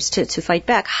gutters to fight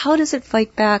back. How does it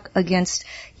fight back against,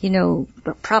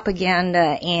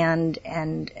 propaganda and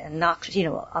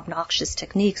obnoxious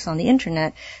techniques on the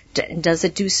internet? Does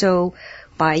it do so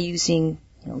by using,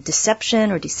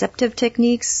 deception or deceptive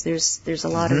techniques? There's a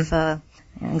lot of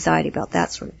anxiety about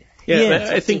that sort of thing. Yeah,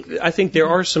 I think there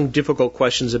are some difficult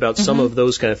questions about some of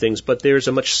those kind of things, but there's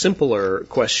a much simpler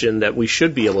question that we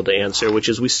should be able to answer, which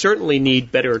is we certainly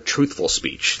need better truthful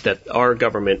speech that our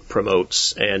government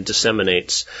promotes and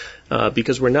disseminates,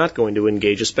 because we're not going to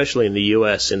engage, especially in the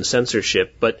U.S., in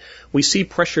censorship, but we see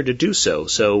pressure to do so.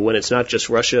 So when it's not just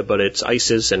Russia, but it's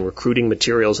ISIS and recruiting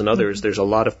materials and others, there's a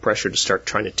lot of pressure to start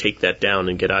trying to take that down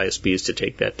and get ISPs to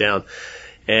take that down.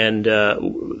 And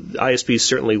ISPs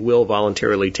certainly will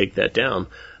voluntarily take that down.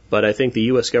 But I think the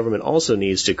U.S. government also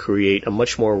needs to create a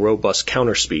much more robust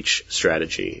counter-speech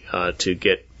strategy to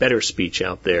get better speech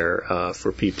out there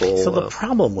for people. So the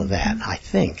problem with that, I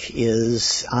think,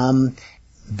 is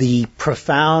the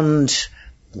profound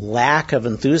lack of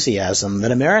enthusiasm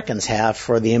that Americans have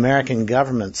for the American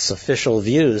government's official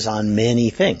views on many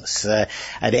things. At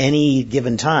any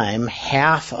given time,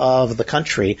 half of the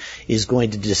country is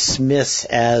going to dismiss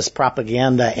as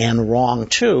propaganda and wrong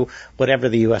too whatever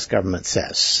the U.S. government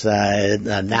says.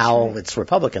 Now it's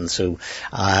Republicans who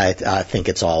think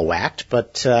it's all whacked,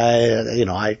 but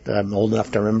I'm old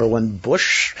enough to remember when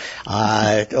Bush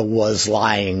was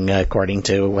lying, according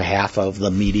to half of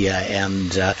the media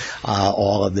and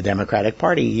all of the Democratic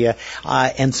Party.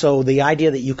 And so the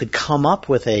idea that you could come up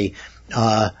with an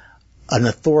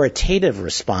authoritative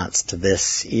response to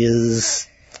this is,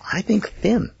 I think,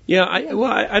 thin. Yeah,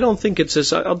 I don't think it's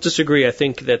as, I'll disagree. I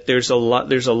think that there's a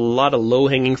lot of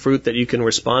low-hanging fruit that you can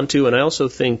respond to, and I also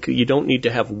think you don't need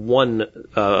to have one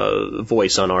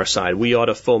voice on our side. We ought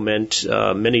to foment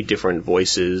many different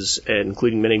voices,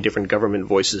 including many different government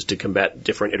voices, to combat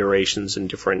different iterations and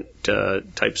different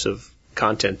types of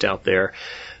content out there.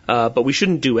 But we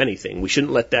shouldn't do anything. We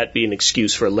shouldn't let that be an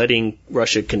excuse for letting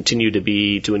Russia continue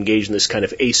to engage in this kind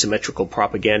of asymmetrical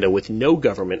propaganda with no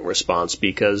government response,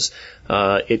 because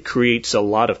it creates a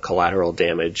lot of collateral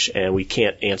damage, and we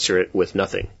can't answer it with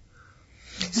nothing.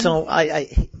 So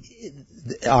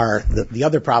the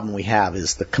other problem we have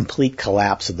is the complete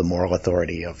collapse of the moral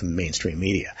authority of mainstream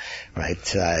media, right?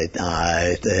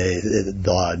 The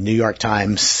New York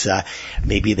Times,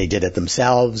 maybe they did it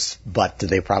themselves, but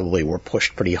they probably were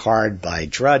pushed pretty hard by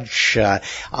Drudge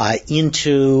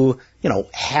into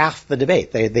half the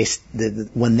debate.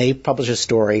 When they publish a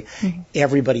story,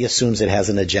 everybody assumes it has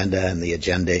an agenda, and the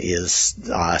agenda is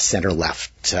center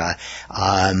left.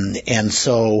 And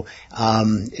so,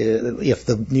 if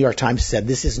the New York Times said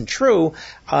this isn't true,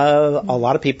 a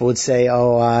lot of people would say,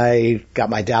 "Oh, I got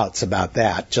my doubts about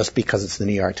that," just because it's the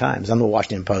New York Times. And the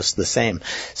Washington Post the same.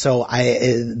 So,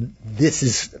 this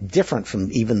is different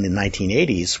from even the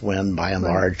 1980s, when, by and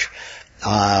large,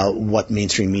 what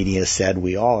mainstream media said,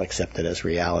 we all accepted as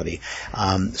reality.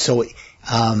 Putin's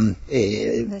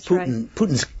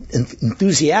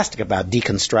enthusiastic about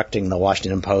deconstructing the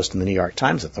Washington Post and the New York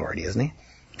Times authority, isn't he?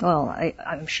 Well,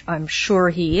 I'm sure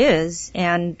he is.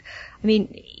 And, I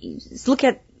mean, look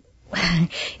at,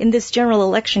 in this general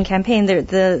election campaign,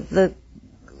 the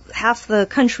half the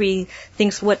country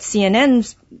thinks what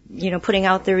CNN's, putting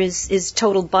out there is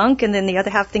total bunk, and then the other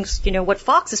half thinks, what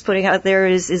Fox is putting out there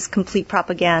is complete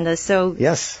propaganda. So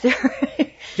yes.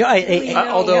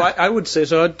 I would say,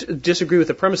 so I disagree with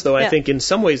the premise, though. I think in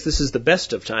some ways this is the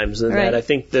best of times, in that I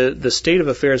think the state of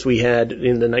affairs we had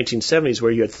in the 1970s,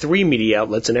 where you had 3 media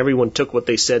outlets and everyone took what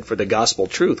they said for the gospel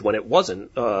truth, when it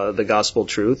wasn't the gospel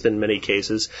truth in many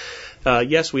cases.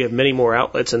 Yes, we have many more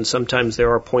outlets, and sometimes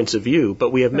there are points of view,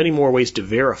 but we have many more ways to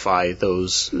verify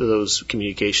those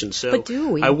communications. So but do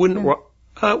we? I wouldn't.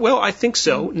 Well, I think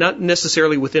so. Not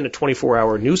necessarily within a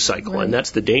 24-hour news cycle, and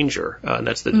that's the danger.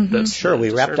 That's sure.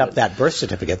 We wrapped up that birth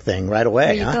certificate thing right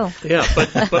away. There you go. Yeah,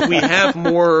 but we have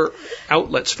more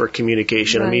outlets for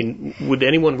communication. Right. I mean, would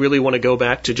anyone really want to go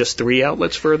back to just 3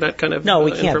 outlets for that kind of? No,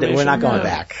 we can't. We're not going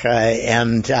back.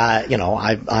 I'm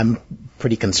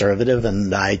pretty conservative,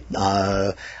 and I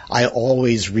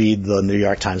always read the New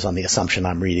York Times on the assumption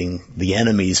I'm reading the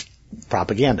enemy's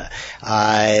propaganda.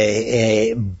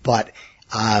 But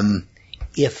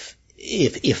if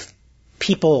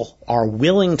people are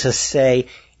willing to say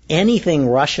anything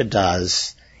Russia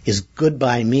does is good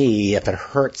by me if it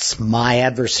hurts my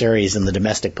adversaries in the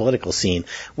domestic political scene,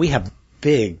 we have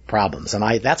big problems.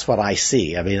 And that's what I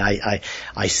see. I mean,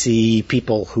 I see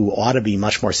people who ought to be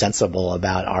much more sensible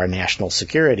about our national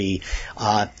security,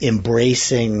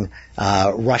 embracing,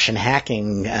 Russian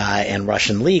hacking, and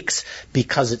Russian leaks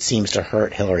because it seems to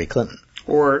hurt Hillary Clinton.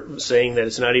 Or saying that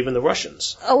it's not even the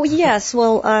Russians. Oh, yes.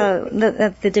 Well,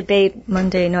 the debate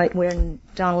Monday night when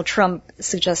Donald Trump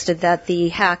suggested that the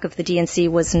hack of the DNC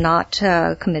was not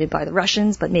committed by the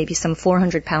Russians, but maybe some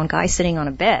 400-pound guy sitting on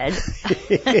a bed.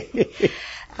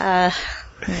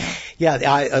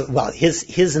 Well,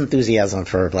 his enthusiasm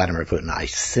for Vladimir Putin, I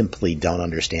simply don't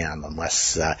understand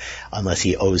unless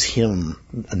he owes him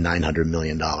 $900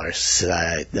 million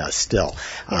still.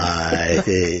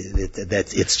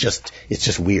 It's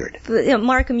just weird.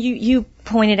 Markham, you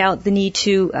pointed out the need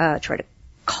to try to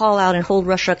call out and hold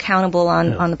Russia accountable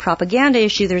on the propaganda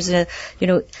issue. There's a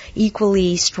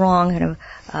equally strong kind of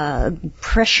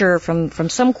pressure from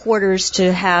some quarters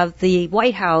to have the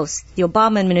White House, the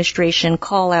Obama administration,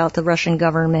 call out the Russian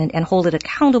government and hold it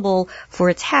accountable for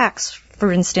its hacks, for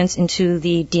instance, into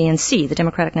the DNC, the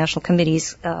Democratic National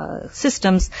Committee's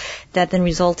systems, that then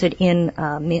resulted in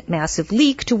a massive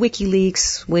leak to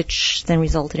WikiLeaks, which then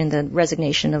resulted in the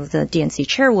resignation of the DNC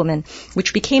chairwoman,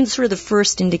 which became sort of the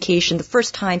first indication, the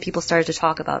first time people started to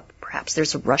talk about perhaps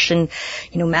there's a Russian,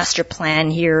 master plan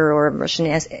here, or a Russian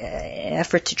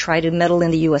effort to try to meddle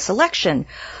in the U.S. election.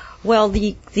 Well,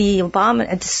 the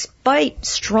Obama, despite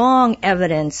strong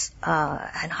evidence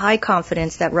and high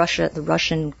confidence that the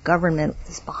Russian government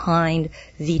is behind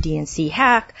the DNC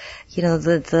hack,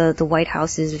 the White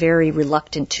House is very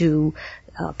reluctant to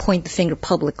point the finger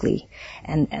publicly.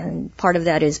 And part of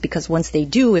that is because if they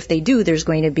do, there's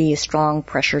going to be a strong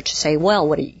pressure to say, well,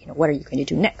 what are you going to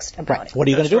do next about it? What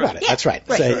are you going to do about it? Yeah. That's right.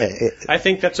 Right. So, I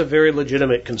think that's a very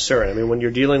legitimate concern. I mean, when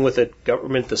you're dealing with a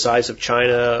government the size of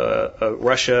China,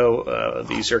 Russia,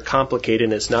 these are complicated,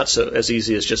 and it's not so as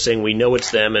easy as just saying we know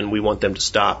it's them and we want them to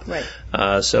stop.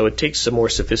 Right. So it takes some more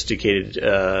sophisticated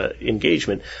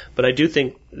engagement. But I do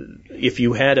think if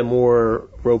you had a more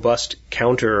robust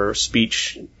counter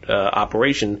speech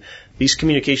operation, these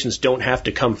communications don't have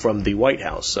to come from the White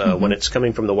House. When it's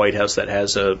coming from the White House, that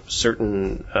has a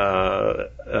certain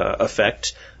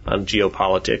effect on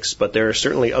geopolitics, but there are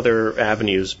certainly other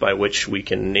avenues by which we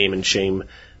can name and shame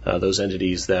those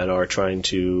entities that are trying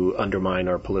to undermine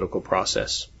our political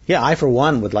process. Yeah, I, for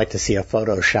one, would like to see a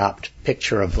photoshopped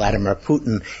picture of Vladimir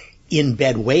Putin in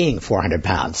bed weighing 400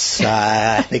 pounds.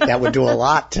 I think that would do a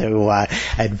lot to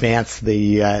advance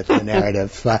the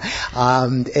narrative.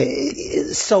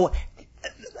 So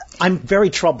I'm very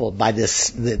troubled by this,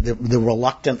 the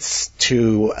reluctance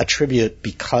to attribute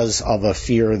because of a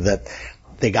fear that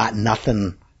they got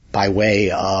nothing by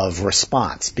way of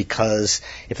response. Because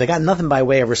if they got nothing by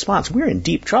way of response, we're in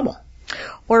deep trouble.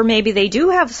 Or maybe they do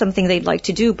have something they'd like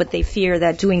to do, but they fear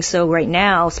that doing so right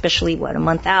now, especially a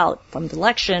month out from the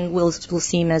election, will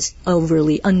seem as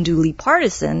unduly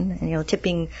partisan, and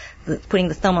putting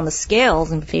the thumb on the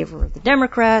scales in favor of the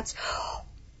Democrats.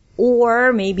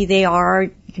 Or maybe they are,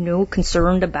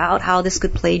 concerned about how this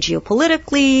could play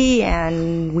geopolitically,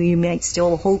 and we might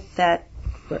still hope that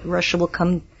Russia will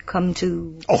come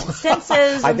to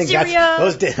senses I in think Syria.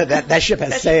 That ship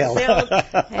has sailed.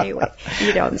 Anyway,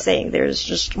 I'm saying there's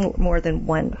just more than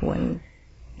one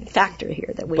factor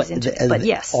here that weighs into it. But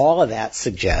yes. All of that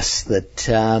suggests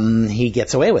that he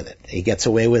gets away with it. He gets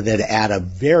away with it at a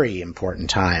very important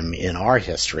time in our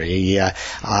history.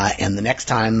 And the next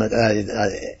time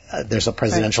there's a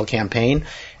presidential campaign,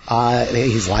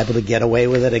 he's liable to get away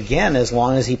with it again as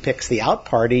long as he picks the out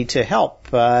party to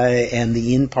help and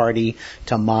the in party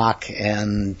to mock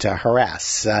and to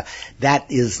harass. That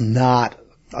is not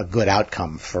a good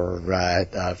outcome for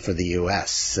the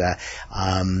U.S.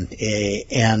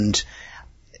 And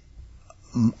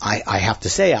I have to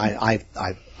say I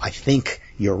think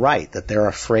you're right that they're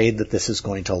afraid that this is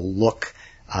going to look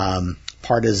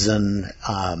partisan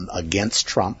against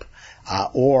Trump.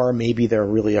 Or maybe they're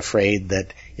really afraid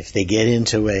that if they get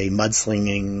into a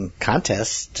mudslinging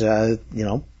contest,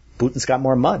 Putin's got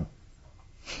more mud.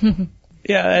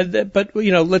 Yeah, but,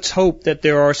 let's hope that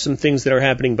there are some things that are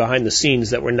happening behind the scenes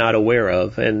that we're not aware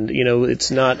of. And, it's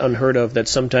not unheard of that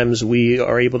sometimes we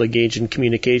are able to engage in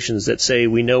communications that say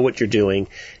we know what you're doing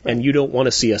and you don't want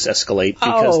to see us escalate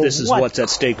because this is what's at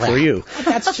stake for you.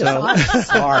 That's just, I'm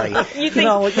sorry.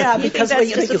 Because that's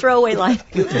just a throwaway line.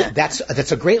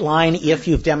 That's a great line if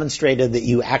you've demonstrated that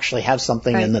you actually have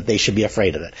something and that they should be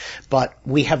afraid of it. But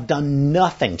we have done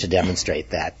nothing to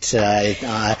demonstrate that.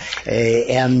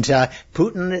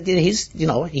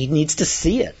 Putin, he needs to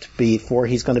see it before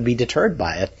he's going to be deterred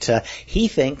by it. He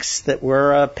thinks that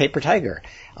we're a paper tiger.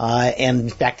 And in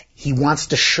fact, he wants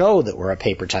to show that we're a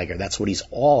paper tiger. That's what he's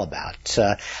all about.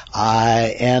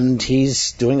 And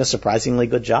he's doing a surprisingly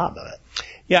good job of it.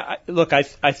 Yeah, look, I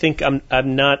think I'm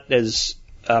not as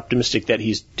optimistic that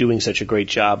he's doing such a great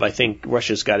job. I think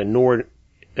Russia's got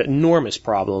enormous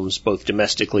problems, both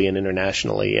domestically and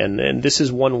internationally, and this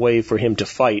is one way for him to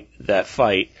fight that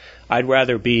fight. I'd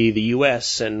rather be the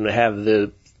U.S. and have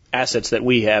the assets that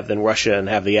we have than Russia and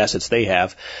have the assets they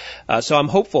have. So I'm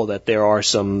hopeful that there are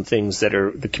some things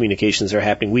the communications are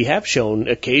happening. We have shown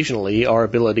occasionally our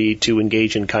ability to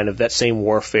engage in kind of that same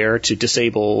warfare to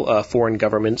disable foreign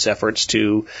governments' efforts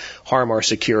to harm our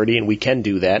security, and we can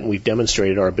do that, and we've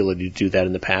demonstrated our ability to do that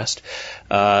in the past.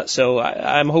 So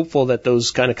I'm hopeful that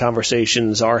those kind of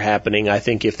conversations are happening. I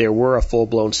think if there were a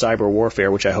full-blown cyber warfare,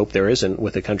 which I hope there isn't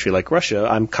with a country like Russia,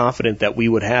 I'm confident that we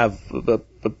would have a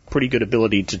pretty good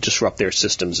ability to disrupt their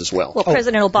systems as well. Well,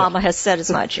 President Obama has said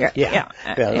as much.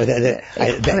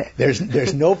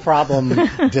 There's no problem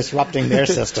disrupting their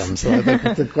systems.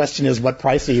 The question is, what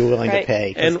price are you willing to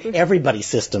pay? Because everybody's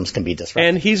systems can be disrupted.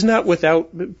 And he's not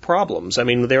without problems. I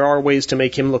mean, there are ways to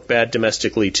make him look bad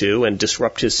domestically, too, and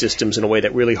disrupt his systems in a way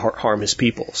that really harm his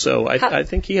people. So I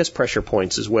think he has pressure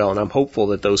points as well, and I'm hopeful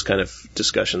that those kind of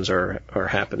discussions are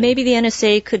happening. Maybe the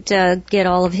NSA could get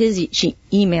all of his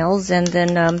emails and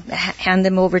then hand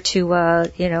them over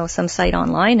to some site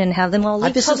online and have them all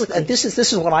leaked publicly. This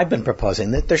is what I've been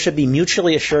proposing, that there should be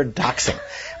mutually assured doxing.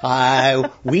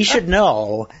 We should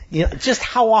know, just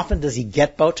how often does he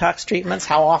get Botox treatments?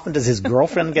 How often does his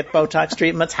girlfriend get Botox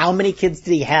treatments? How many kids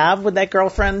did he have with that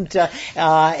girlfriend?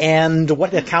 And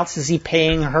what accounts is he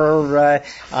paying her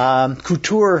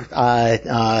couture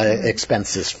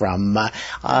expenses from?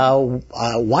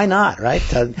 Why not, right?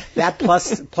 That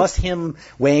plus him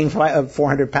weighing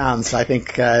 400 pounds, I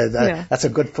think that's a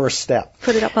good first step.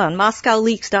 Put it up on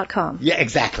MoscowLeaks.com. Yeah,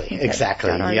 exactly.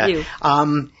 Yeah.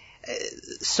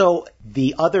 So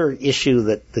the other issue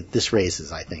that this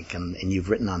raises, I think, and you've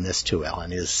written on this too,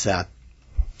 Ellen, is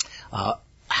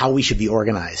how we should be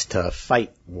organized to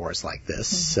fight wars like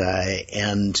this.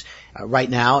 And right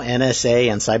now,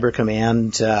 NSA and Cyber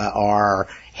Command are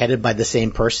headed by the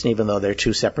same person, even though they're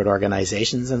two separate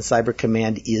organizations. And Cyber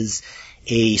Command is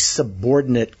a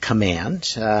subordinate command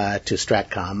to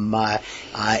Stratcom,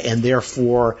 and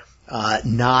therefore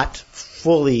not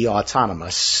fully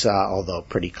autonomous, although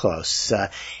pretty close.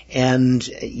 And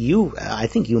I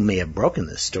think you may have broken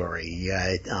this story,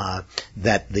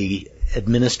 that the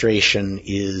administration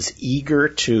is eager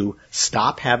to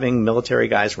stop having military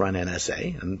guys run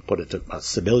NSA and put a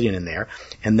civilian in there,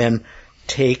 and then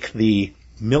take the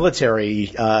military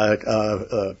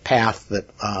path that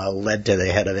led to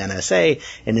the head of NSA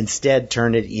and instead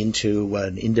turn it into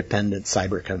an independent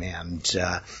cyber command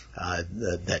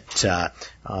that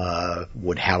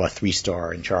would have a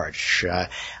 3-star in charge.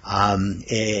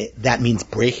 That means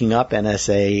breaking up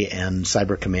NSA and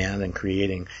cyber command and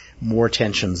creating more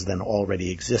tensions than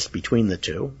already exist between the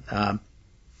two.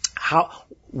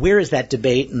 Where is that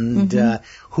debate, and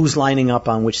who's lining up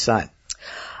on which side?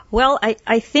 Well,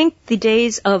 I think the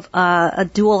days of a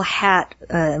dual hat,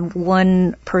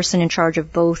 one person in charge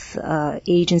of both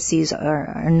agencies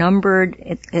are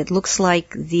numbered. It looks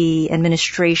like the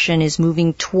administration is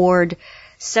moving toward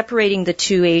separating the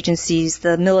two agencies,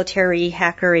 the military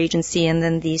hacker agency and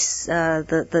then the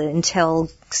intel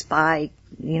spy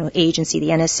agency, the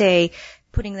NSA,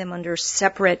 putting them under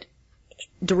separate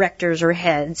directors or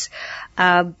heads.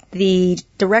 The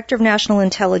Director of National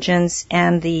Intelligence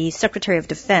and the Secretary of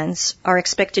Defense are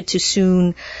expected to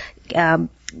soon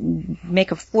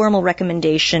make a formal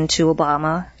recommendation to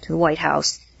Obama, to the White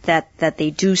House, that they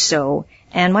do so.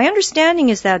 And my understanding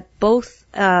is that both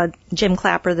Jim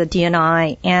Clapper, the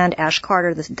DNI, and Ash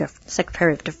Carter, the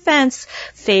Secretary of Defense,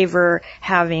 favor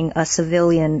having a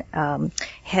civilian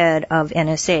head of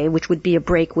NSA, which would be a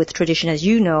break with tradition, as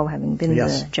you know, having been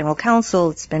the General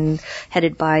Counsel. It's been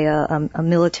headed by a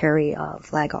military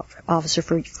flag officer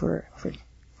for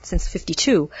since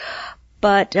 '52,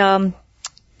 but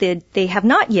they have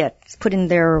not yet put in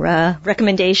their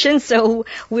recommendation, so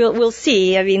we'll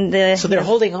see. I mean, so they're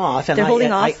holding off, and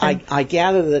I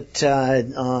gather that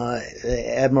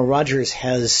Admiral Rogers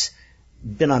has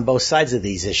been on both sides of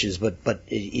these issues, but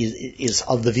is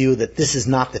of the view that this is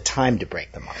not the time to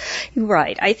break them up.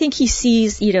 Right. I think he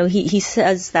sees, he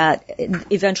says that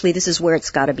eventually this is where it's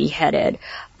got to be headed.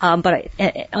 But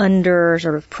under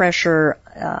sort of pressure,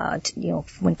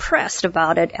 when pressed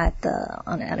about it at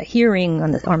a hearing on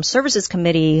the Armed Services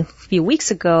Committee a few weeks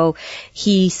ago,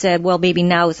 he said, well, maybe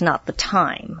now is not the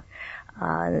time.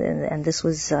 And this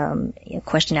was a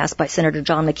question asked by Senator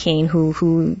John McCain,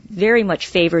 who very much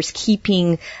favors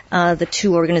keeping the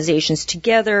two organizations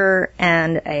together,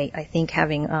 and I think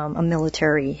having a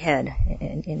military head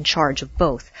in charge of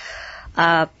both.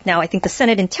 Now, I think the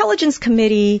Senate Intelligence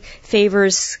Committee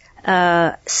favors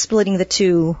splitting the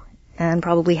two and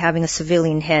probably having a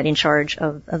civilian head in charge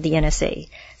of the NSA.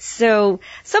 So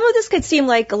some of this could seem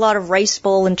like a lot of rice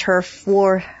bowl and turf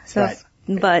war stuff. Right.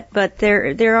 But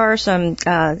there are some,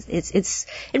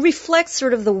 it reflects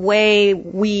sort of the way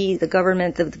we, the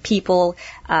government, the people,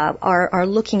 are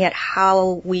looking at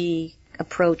how we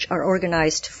are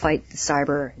organized to fight the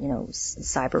cyber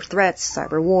threats,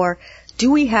 cyber war.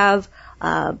 Do we have,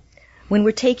 when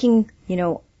we're taking,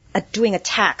 doing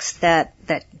attacks that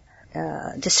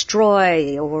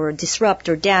destroy or disrupt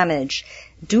or damage,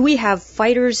 do we have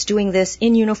fighters doing this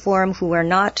in uniform who are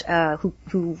not,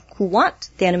 who want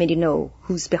the enemy to know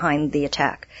who's behind the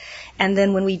attack? And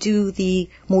then when we do the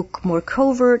more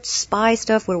covert spy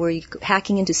stuff where we're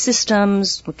hacking into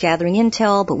systems, we're gathering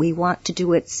intel, but we want to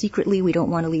do it secretly, we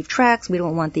don't want to leave tracks, we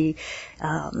don't want the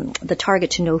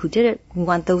target to know who did it, we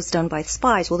want those done by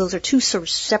spies. Well, those are two sort of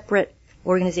separate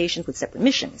organizations with separate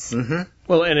missions. Mm-hmm.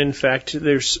 Well, and in fact,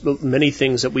 there's many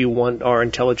things that we want our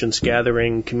intelligence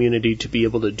gathering community to be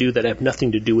able to do that have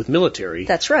nothing to do with military.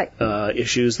 That's right.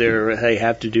 Issues they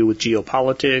have to do with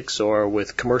geopolitics or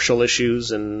with commercial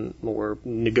issues or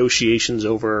negotiations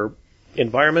over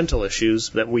environmental issues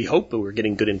that we hope that we're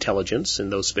getting good intelligence in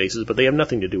those spaces, but they have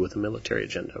nothing to do with the military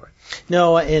agenda. Right?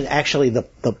 No, and actually the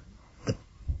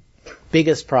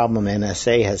biggest problem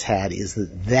NSA has had is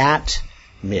that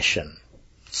mission,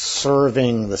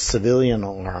 serving the civilian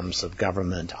arms of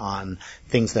government on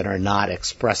things that are not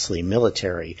expressly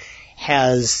military,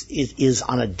 is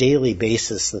on a daily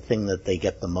basis the thing that they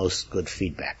get the most good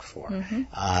feedback for.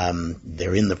 Mm-hmm.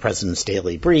 They're in the president's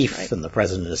daily brief, right, and the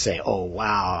president is saying, "Oh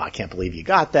wow, I can't believe you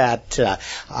got that,"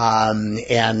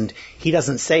 and he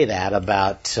doesn't say that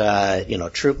about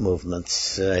troop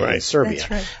movements in Serbia.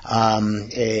 That's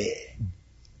right.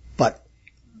 But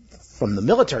from the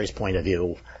military's point of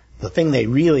view, the thing they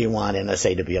really want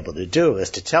NSA to be able to do is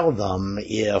to tell them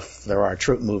if there are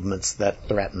troop movements that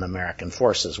threaten American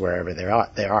forces wherever they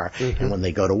are. Mm-hmm. And when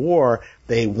they go to war,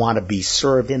 they want to be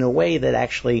served in a way that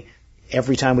actually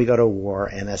every time we go to war,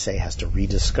 NSA has to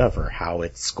rediscover how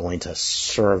it's going to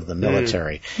serve the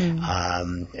military.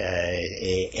 Mm-hmm.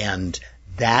 And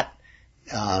that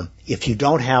if you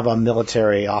don't have a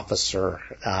military officer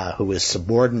who is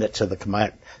subordinate to the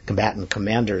combatant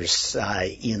commanders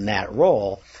in that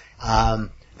role,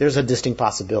 there's a distinct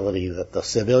possibility that the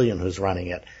civilian who's running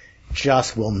it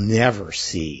just will never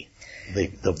see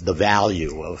the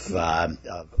value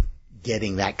of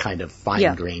getting that kind of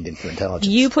fine-grained intelligence.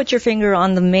 You put your finger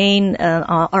on the main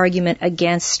argument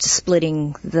against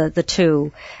splitting the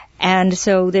two. And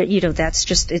so there, that's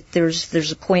just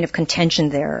there's a point of contention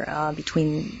there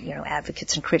between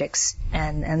advocates and critics,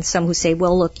 and some who say,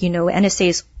 well, look, NSA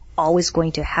is always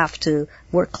going to have to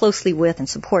work closely with and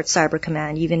support Cyber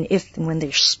Command, even if and when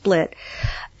they're split,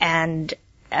 and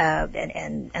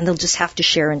they'll just have to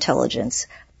share intelligence.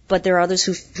 But there are others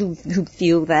who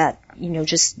feel that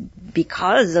just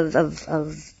because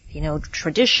of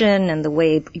tradition and the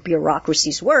way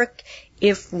bureaucracies work,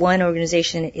 if one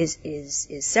organization is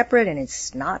separate and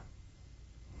it's not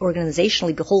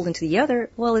organizationally beholden to the other,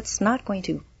 well, it's not going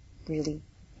to really,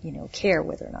 care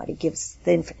whether or not it gives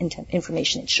the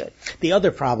information it should. The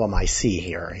other problem I see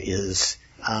here is,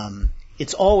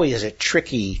 it's always a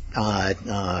tricky,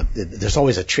 there's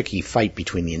always a tricky fight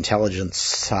between the intelligence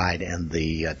side and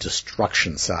the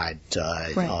destruction side,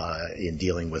 in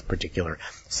dealing with particular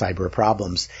cyber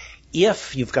problems.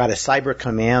 If you've got a Cyber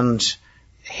Command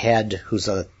head who's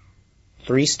a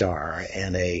 3-star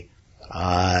and a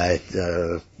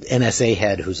NSA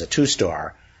head who's a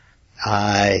 2-star,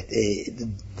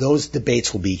 those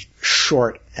debates will be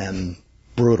short and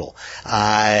brutal.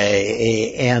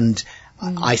 And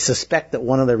I suspect that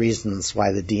one of the reasons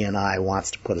why the DNI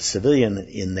wants to put a civilian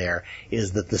in there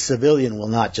is that the civilian will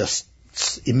not just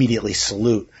immediately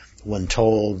salute when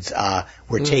told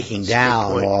we're taking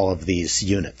down all of these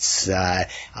units,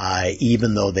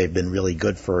 even though they've been really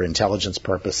good for intelligence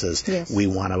purposes. Yes. We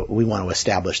want to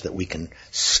establish that we can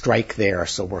strike there,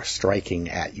 so we're striking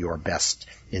at your best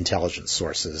intelligence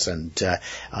sources. And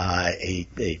a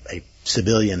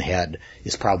civilian head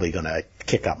is probably going to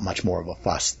kick up much more of a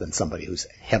fuss than somebody who's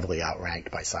heavily outranked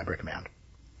by Cyber Command.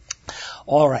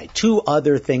 All right, 2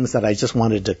 other things that I just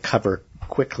wanted to cover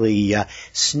quickly.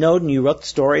 Snowden, you wrote the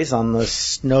stories on the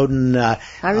Snowden. I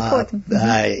report them.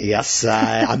 Yes,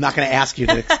 I'm not going to ask you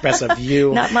to express a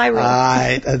view. Not my role.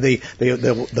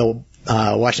 The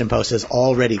Washington Post has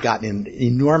already gotten in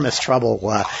enormous trouble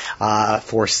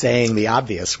for saying the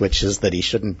obvious, which is that he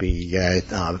shouldn't be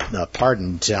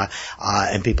pardoned.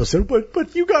 And people said,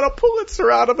 but you got a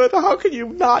Pulitzer out of it. How can you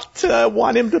not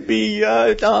want him to be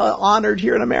honored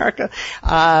here in America?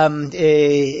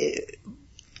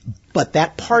 But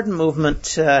that pardon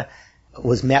movement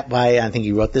was met by, I think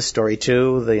you wrote this story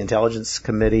too, the Intelligence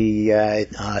Committee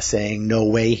saying no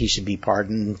way he should be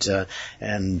pardoned,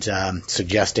 and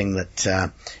suggesting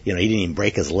that he didn't even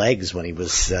break his legs when he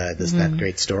was that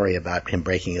great story about him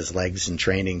breaking his legs in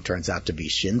training turns out to be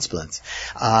shin splints.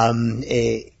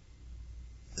 That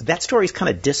story's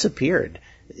kind of disappeared.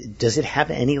 Does it have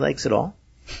any legs at all?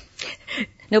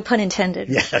 No pun intended.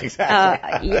 Yeah,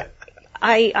 exactly.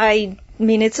 I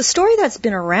mean, it's a story that's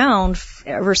been around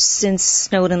ever since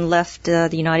Snowden left the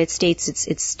United States.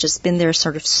 It's just been there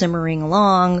sort of simmering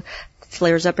along,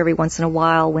 flares up every once in a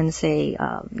while when, say,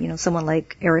 someone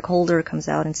like Eric Holder comes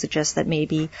out and suggests that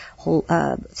maybe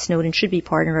Snowden should be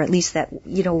pardoned, or at least that,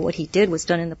 what he did was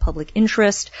done in the public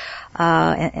interest.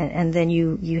 And then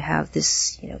you have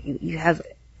this, you have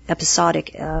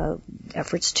episodic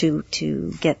efforts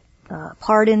to get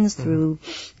pardons through,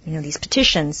 these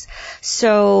petitions.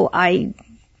 So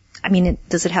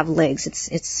does it have legs?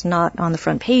 It's not on the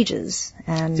front pages.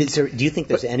 And do you think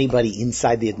there's anybody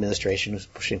inside the administration who's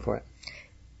pushing for it?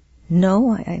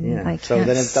 No, I can't. So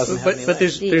then it doesn't have but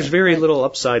there's very little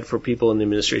upside for people in the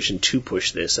administration to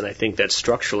push this, and I think that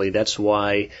structurally that's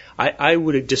why I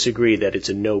would disagree that it's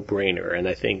a no-brainer, and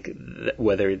I think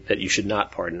that you should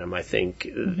not pardon him. I think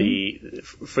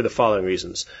for the following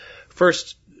reasons.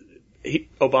 First,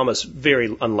 Obama's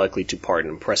very unlikely to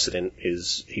pardon him. Precedent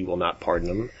is he will not pardon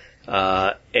him.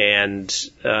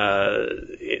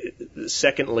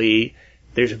 Secondly,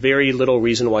 there's very little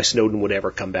reason why Snowden would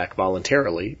ever come back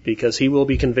voluntarily, because he will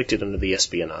be convicted under the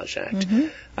Espionage Act.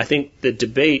 I think the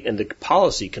debate and the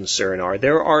policy concern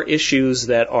there are issues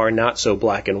that are not so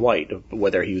black and white, of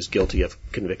whether he was guilty of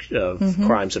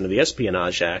crimes under the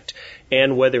Espionage Act,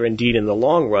 and whether indeed in the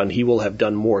long run he will have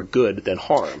done more good than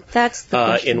harm. That's the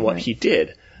question, in what he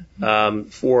did.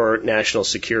 For national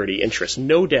security interests.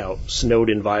 No doubt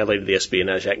Snowden violated the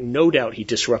Espionage Act. No doubt he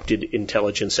disrupted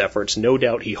intelligence efforts. No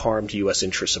doubt he harmed U.S.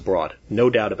 interests abroad.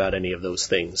 No doubt about any of those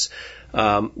things.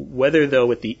 Whether,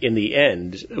 though, in the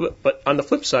end, but on the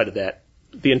flip side of that,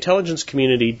 the intelligence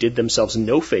community did themselves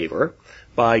no favor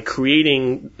by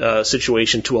creating a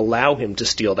situation to allow him to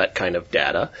steal that kind of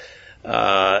data,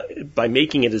 by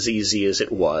making it as easy as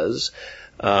it was.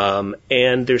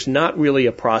 And there's not really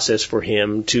a process for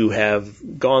him to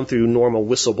have gone through normal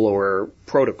whistleblower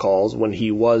protocols when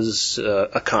he was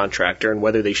a contractor, and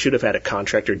whether they should have had a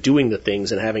contractor doing the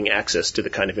things and having access to the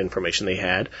kind of information they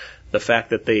had. The fact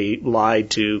that they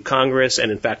lied to Congress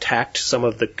and, in fact, hacked some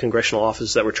of the congressional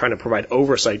offices that were trying to provide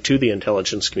oversight to the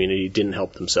intelligence community didn't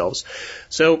help themselves.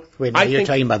 So wait, now you're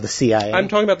talking about the CIA? I'm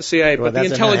talking about the CIA, but the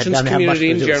intelligence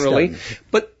community in generally.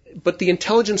 But the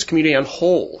intelligence community on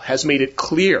whole has made it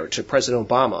clear to President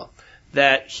Obama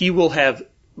that he will have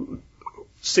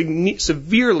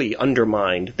severely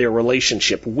undermined their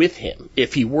relationship with him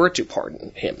if he were to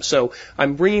pardon him. So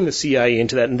I'm bringing the CIA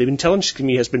into that, and the intelligence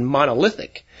community has been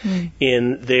monolithic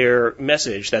in their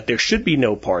message that there should be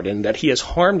no pardon, that he has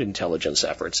harmed intelligence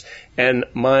efforts. And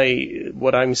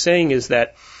what I'm saying is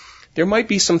that there might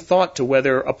be some thought to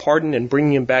whether a pardon and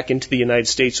bringing him back into the United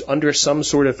States under some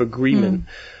sort of agreement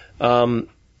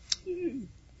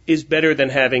is better than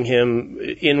having him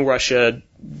in Russia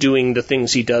doing the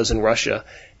things he does in Russia.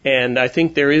 And I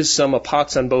think there is some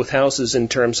pots on both houses in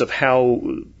terms of how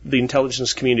the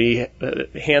intelligence community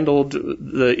handled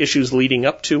the issues leading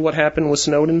up to what happened with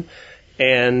Snowden,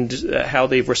 and how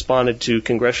they've responded to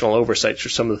congressional oversights for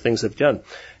some of the things they've done.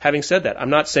 Having said that,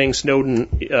 I'm not saying Snowden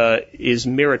is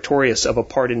meritorious of a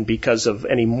pardon because of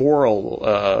any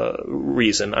moral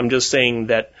reason. I'm just saying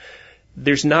that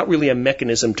there's not really a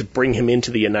mechanism to bring him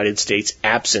into the United States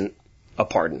absent a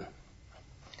pardon.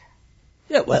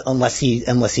 Yeah, well, unless he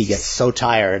gets so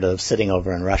tired of sitting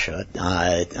over in Russia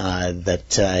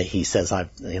that he says, I'm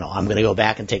going to go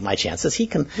back and take my chances.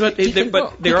 But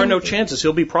there are no chances.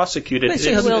 He'll be prosecuted.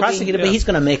 He'll be prosecuted, but he's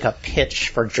going to make a pitch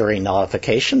for jury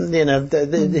nullification.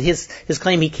 His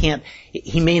claim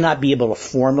he may not be able to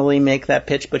formally make that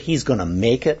pitch, but he's going to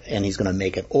make it, and he's going to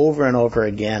make it over and over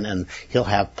again, and he'll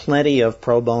have plenty of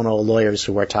pro bono lawyers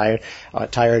who are tired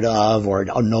of or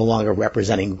are no longer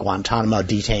representing Guantanamo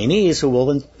detainees who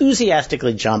will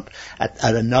enthusiastically jump at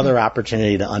another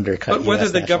opportunity to undercut. But whether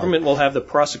the government will have the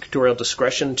prosecutorial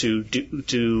discretion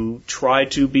to try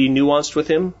to be nuanced with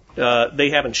him, they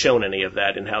haven't shown any of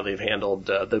that in how they've handled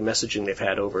the messaging they've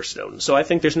had over Snowden. So I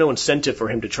think there's no incentive for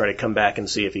him to try to come back and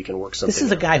see if he can work something out. This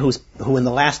is a guy who in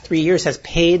the last 3 years has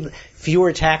paid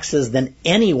fewer taxes than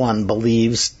anyone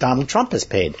believes Donald Trump has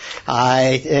paid.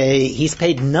 He's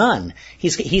paid none.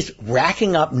 He's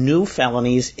racking up new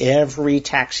felonies every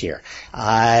tax year.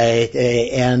 I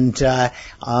think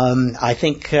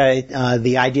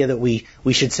the idea that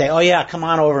we should say, oh yeah, come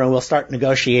on over and we'll start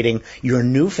negotiating your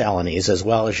new felonies as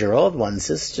well as your old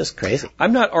ones is just crazy.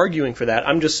 I'm not arguing for that.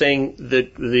 I'm just saying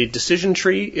that the decision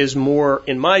tree is more,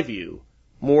 in my view,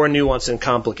 more nuanced and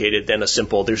complicated than a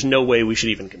simple, there's no way we should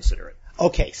even consider it.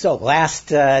 Okay, so last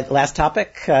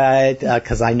topic,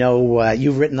 because I know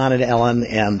you've written on it, Ellen,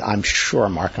 and I'm sure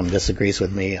Markham disagrees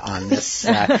with me on this.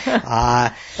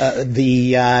 The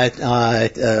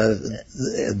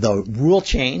rule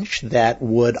change that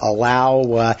would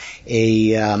allow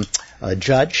a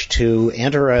judge to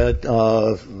enter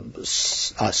a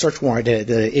search warrant,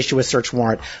 to issue a search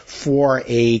warrant for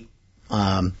a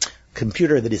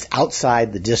computer that is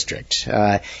outside the district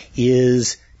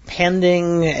is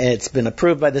pending. It's been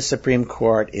approved by the Supreme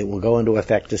Court. It will go into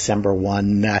effect December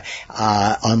 1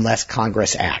 unless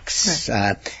Congress acts.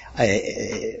 Right.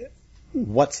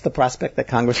 What's the prospect that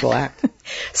Congress will act?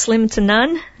 Slim to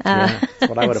none. That's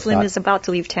what I would have Slim thought. is about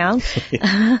to leave town.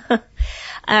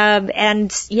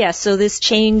 So this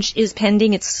change is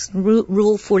pending. It's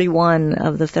Rule 41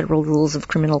 of the Federal Rules of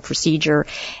Criminal Procedure.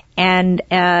 And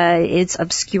it's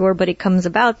obscure, but it comes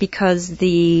about because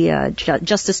the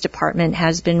Justice Department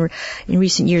has been, in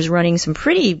recent years, running some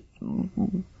pretty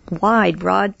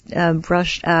broad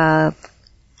brush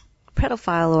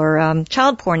pedophile or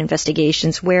child porn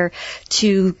investigations, where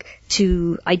to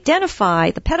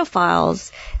identify the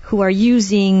pedophiles who are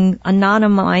using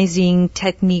anonymizing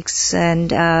techniques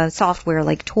and software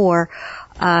like Tor,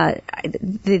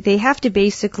 they have to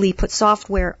basically put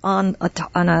software on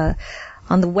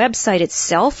the website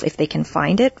itself, if they can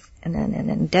find it, and then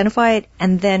identify it,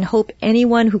 and then hope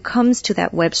anyone who comes to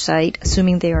that website,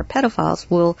 assuming they are pedophiles,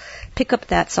 will pick up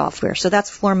that software. So that's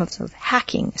a form of sort of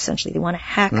hacking, essentially. They want to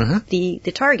hack the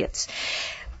targets.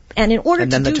 And in order to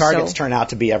do so... And then the targets turn out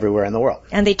to be everywhere in the world.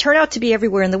 And they turn out to be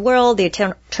everywhere in the world. They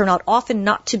turn out often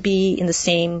not to be in the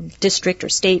same district or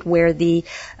state where the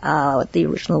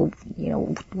original,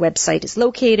 website is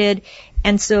located.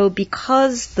 And so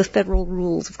because the federal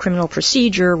rules of criminal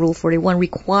procedure, Rule 41,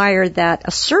 require that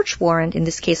a search warrant, in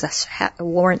this case a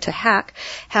warrant to hack,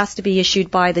 has to be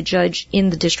issued by the judge in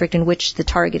the district in which the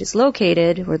target is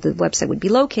located, or the website would be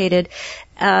located,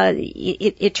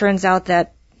 it turns out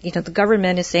that the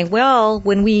government is saying, well,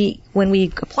 when we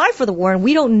apply for the warrant,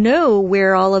 we don't know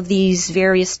where all of these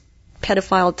various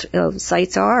pedophile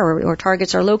sites are or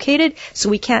targets are located, so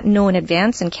we can't know in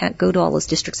advance and can't go to all those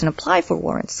districts and apply for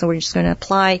warrants. So we're just going to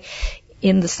apply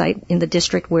in the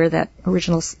district where that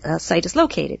original site is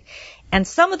located. And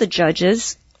some of the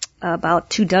judges,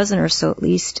 about 24 or so at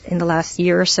least in the last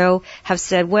year or so, have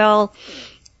said, well,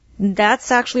 that's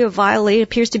actually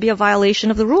appears to be a violation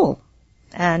of the rule.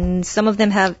 And some of them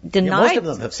have denied. Most of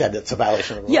them have said it's a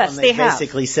violation of the law. Yes, and they have.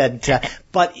 Basically said,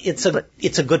 but it's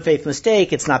a good faith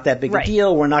mistake. It's not that big a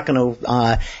deal. We're not going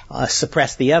to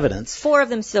suppress the evidence. 4 of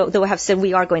them, though, have said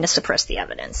we are going to suppress the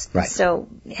evidence. Right. So,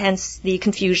 hence the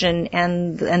confusion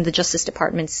and the Justice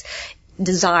Department's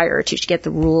desire to get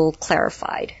the rule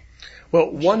clarified. Well,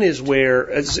 one is where,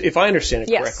 if I understand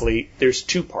it correctly, there's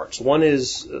 2 parts. One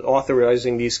is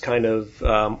authorizing these kind of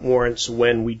warrants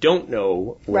when we don't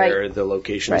know where the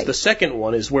location is. Right. The second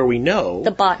one is where we know.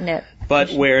 The botnet. But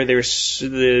where there's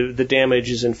the damage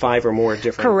is in 5 or more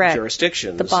different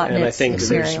jurisdictions. The botnet. And I think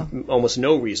there's almost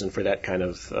no reason for that kind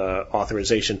of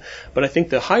authorization. But I think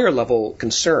the higher level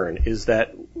concern is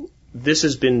that this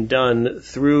has been done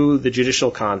through the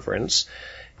Judicial Conference,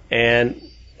 and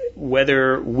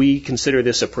whether we consider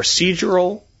this a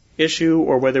procedural issue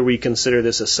or whether we consider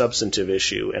this a substantive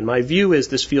issue. And my view is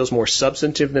this feels more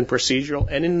substantive than procedural.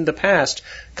 And in the past,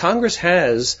 Congress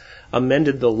has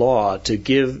amended the law to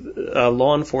give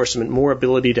law enforcement more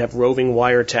ability to have roving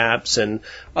wiretaps and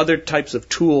other types of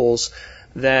tools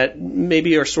that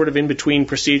maybe are sort of in between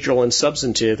procedural and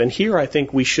substantive. And here I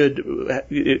think we should,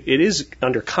 it is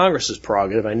under Congress's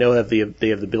prerogative. I know they have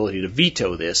the ability to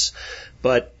veto this.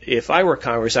 But if I were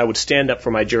Congress, I would stand up for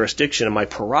my jurisdiction and my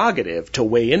prerogative to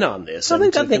weigh in on this. So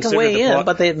they can weigh in,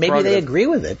 but maybe they agree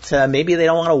with it. Maybe they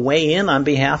don't want to weigh in on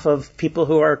behalf of people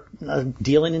who are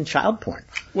dealing in child porn.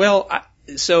 Well,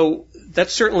 so that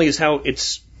certainly is how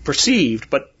it's perceived.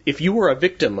 But if you were a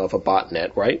victim of a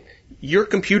botnet, right, your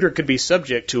computer could be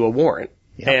subject to a warrant.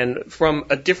 Yep. And from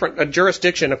a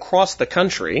jurisdiction across the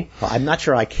country. Well, I'm not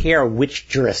sure I care which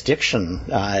jurisdiction.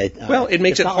 Well, it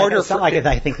makes it harder. It's not like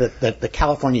I think that the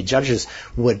California judges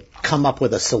would come up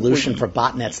with a solution for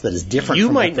botnets that is different. You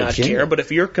from might not care, but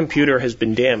if your computer has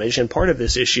been damaged, and part of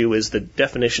this issue is the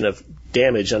definition of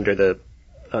damage under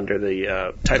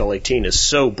the Title 18 is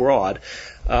so broad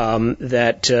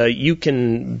that you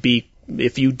can be,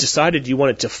 if you decided you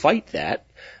wanted to fight that.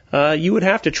 You would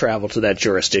have to travel to that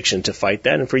jurisdiction to fight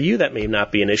that, and for you that may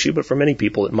not be an issue, but for many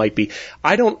people it might be.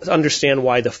 I don't understand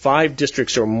why the 5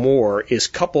 districts or more is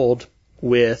coupled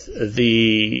with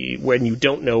when you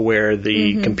don't know where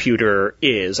the computer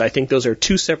is. I think those are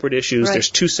 2 separate issues. Right. There's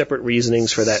 2 separate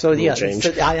reasonings for that rule change,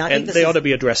 and they ought to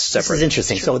be addressed separately. This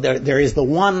is interesting. So there is the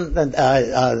one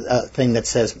thing that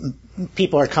says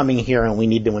people are coming here and we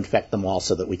need to infect them all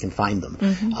so that we can find them.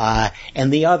 Mm-hmm.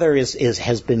 And the other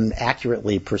has been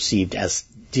accurately perceived as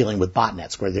dealing with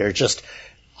botnets, where they're just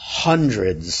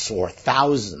hundreds or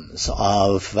thousands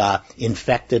of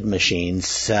infected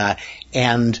machines,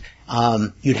 and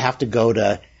you'd have to go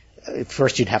to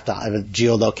first you'd have to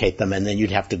geolocate them, and then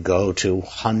you'd have to go to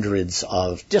hundreds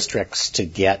of districts to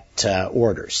get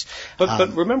orders.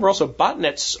 But remember also,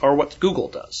 botnets are what Google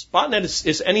does. Botnet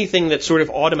is anything that sort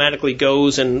of automatically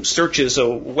goes and searches a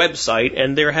website,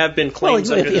 and there have been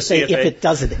claims under the CFA. If it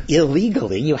does it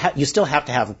illegally, you still have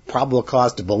to have probable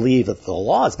cause to believe that the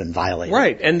law has been violated.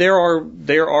 Right, and there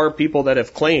are people that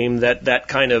have claimed that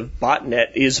kind of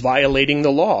botnet is violating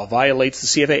the law, violates the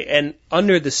CFA, and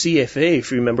under the CFA,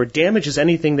 if you remember, damage is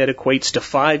anything that equates to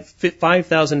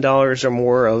 $5,000 or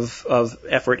more of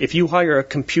effort. If you hire a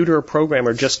computer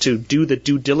programmer just to do the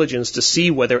due diligence to see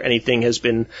whether anything has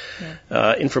been,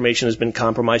 information has been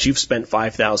compromised, you've spent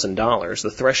 $5,000.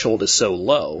 The threshold is so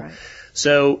low. Right.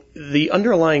 So the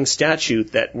underlying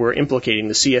statute that we're implicating,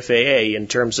 the CFAA, in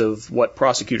terms of what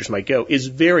prosecutors might go, is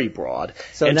very broad.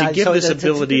 So and to give this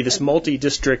ability, this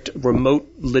multi-district remote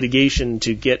litigation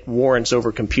to get warrants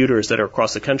over computers that are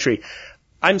across the country,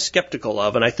 I'm skeptical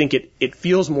of, and I think it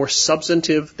feels more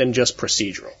substantive than just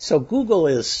procedural. So Google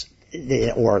is,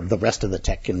 or the rest of the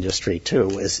tech industry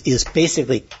too, is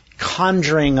basically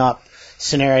conjuring up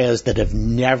scenarios that have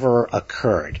never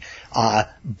occurred.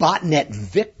 botnet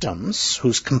victims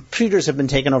whose computers have been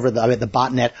taken over by the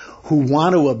botnet who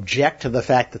want to object to the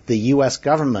fact that the U.S.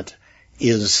 government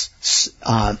is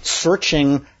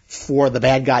searching for the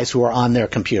bad guys who are on their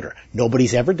computer.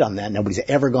 Nobody's ever done that. Nobody's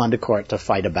ever gone to court to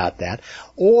fight about that.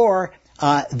 Or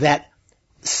that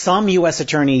some U.S.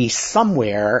 attorney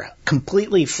somewhere,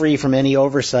 completely free from any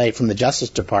oversight from the Justice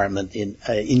Department,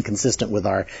 inconsistent with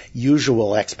our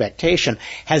usual expectation,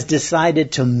 has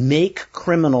decided to make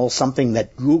criminal something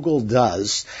that Google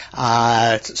does,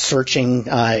 searching,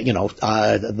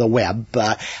 the web,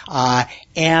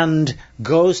 and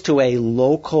goes to a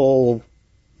local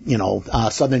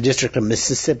Southern District of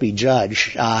Mississippi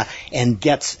judge, and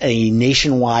gets a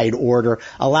nationwide order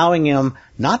allowing him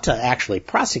not to actually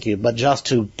prosecute, but just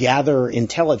to gather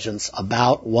intelligence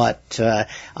about what the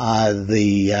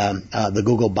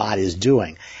Google bot is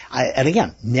doing. And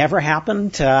again, never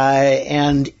happened,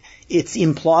 and it's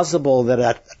implausible that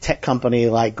a tech company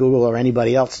like Google or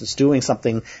anybody else that's doing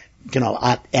something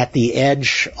at the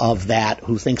edge of that,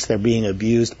 who thinks they're being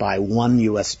abused by one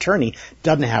U.S. attorney,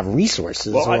 doesn't have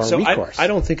resources or recourse. I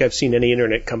don't think I've seen any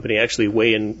internet company actually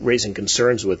weigh in raising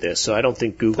concerns with this. So I don't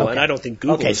think Google, and I don't think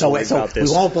Google is worried about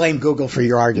this. We won't blame Google for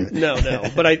your argument. No.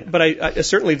 But I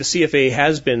certainly the CFA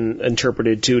has been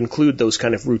interpreted to include those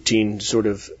kind of routine sort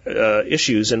of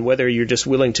issues, and whether you're just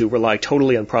willing to rely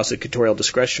totally on prosecutorial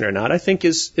discretion or not, I think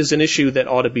is an issue that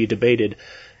ought to be debated.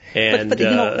 And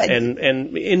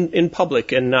in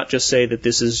public, and not just say that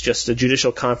this is just a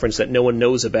judicial conference that no one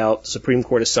knows about. The Supreme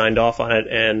Court has signed off on it,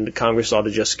 and Congress ought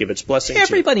to just give its blessing.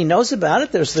 Everybody knows about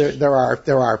it.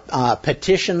 There are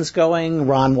petitions going.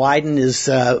 Ron Wyden is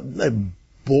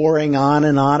boring on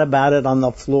and on about it on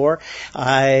the floor.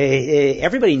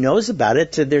 Everybody knows about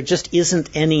it. There just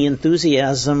isn't any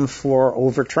enthusiasm for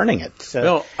overturning it.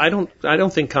 Well, I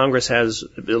don't think Congress has,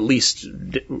 at least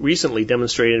recently,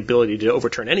 demonstrated ability to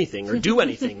overturn anything or do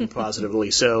anything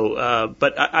positively. So,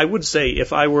 but I would say,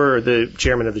 if I were the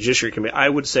chairman of the Judiciary Committee, I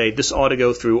would say this ought to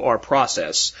go through our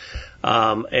process.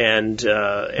 And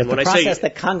the process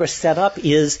that Congress set up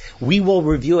is we will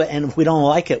review it, and if we don't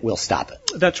like it, we'll stop it.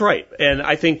 That's right. And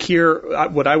I think here,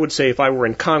 what I would say if I were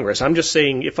in Congress, I'm just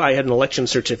saying if I had an election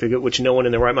certificate, which no one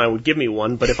in their right mind would give me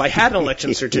one, but if I had an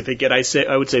election certificate, I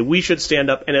would say we should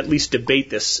stand up and at least debate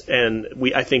this, and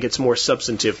I think it's more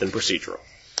substantive than procedural.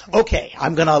 Okay,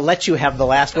 I'm going to let you have the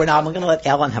last word. Now, I'm going to let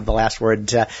Ellen have the last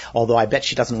word, although I bet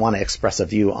she doesn't want to express a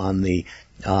view on the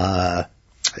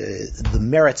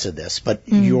merits of this, but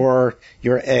your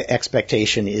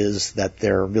expectation is that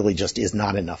there really just is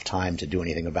not enough time to do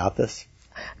anything about this?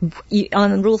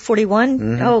 On Rule 41?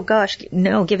 Mm-hmm. Oh gosh,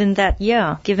 no, given that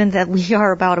we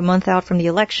are about a month out from the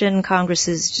election, Congress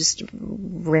is just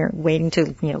waiting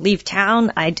to, leave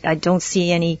town. I don't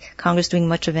see any Congress doing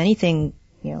much of anything,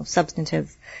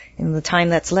 substantive in the time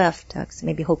that's left,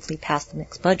 maybe hopefully pass the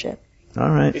next budget. All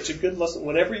right. It's a good lesson.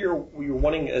 Whenever you're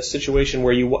wanting a situation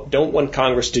where you don't want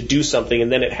Congress to do something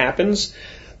and then it happens,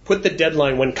 put the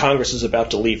deadline when Congress is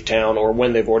about to leave town or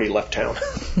when they've already left town.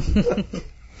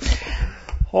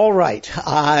 All right.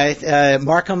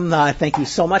 Markham, thank you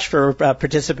so much for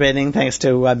participating. Thanks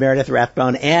to Meredith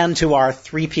Rathbone and to our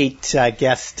three-peat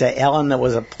guest, Ellen. It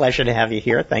was a pleasure to have you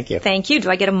here. Thank you. Thank you.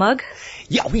 Do I get a mug?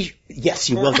 Yeah, yes,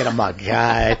 you will get a mug.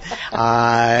 We'll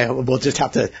just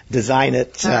have to design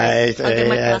it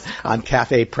on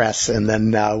Cafe Press, and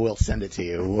then we'll send it to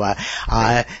you.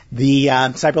 The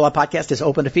Cyberlaw Podcast is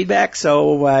open to feedback,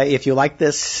 so if you like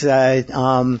this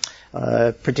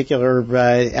particular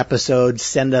episode,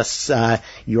 send us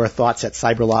your thoughts at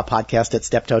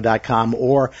cyberlawpodcast@steptoe.com,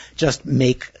 or just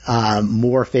make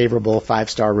more favorable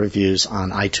 5-star reviews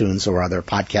on iTunes or other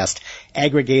podcast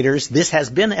aggregators. This has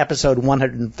been episode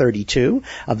 132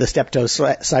 of the Steptoe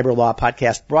Cyberlaw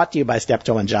Podcast, brought to you by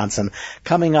Steptoe and Johnson.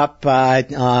 Coming up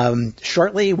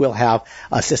shortly, we'll have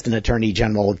Assistant Attorney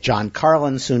General John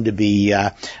Carlin, soon to be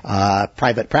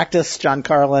private practice John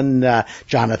Carlin,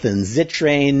 Jonathan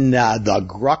Zittrain, the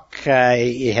Gruck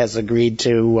has agreed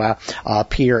to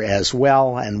appear as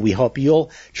well, and we hope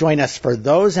you'll join us for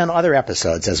those and other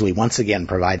episodes as we once again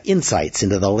provide insights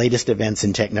into the latest events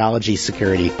in technology,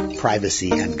 security,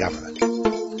 privacy, and government.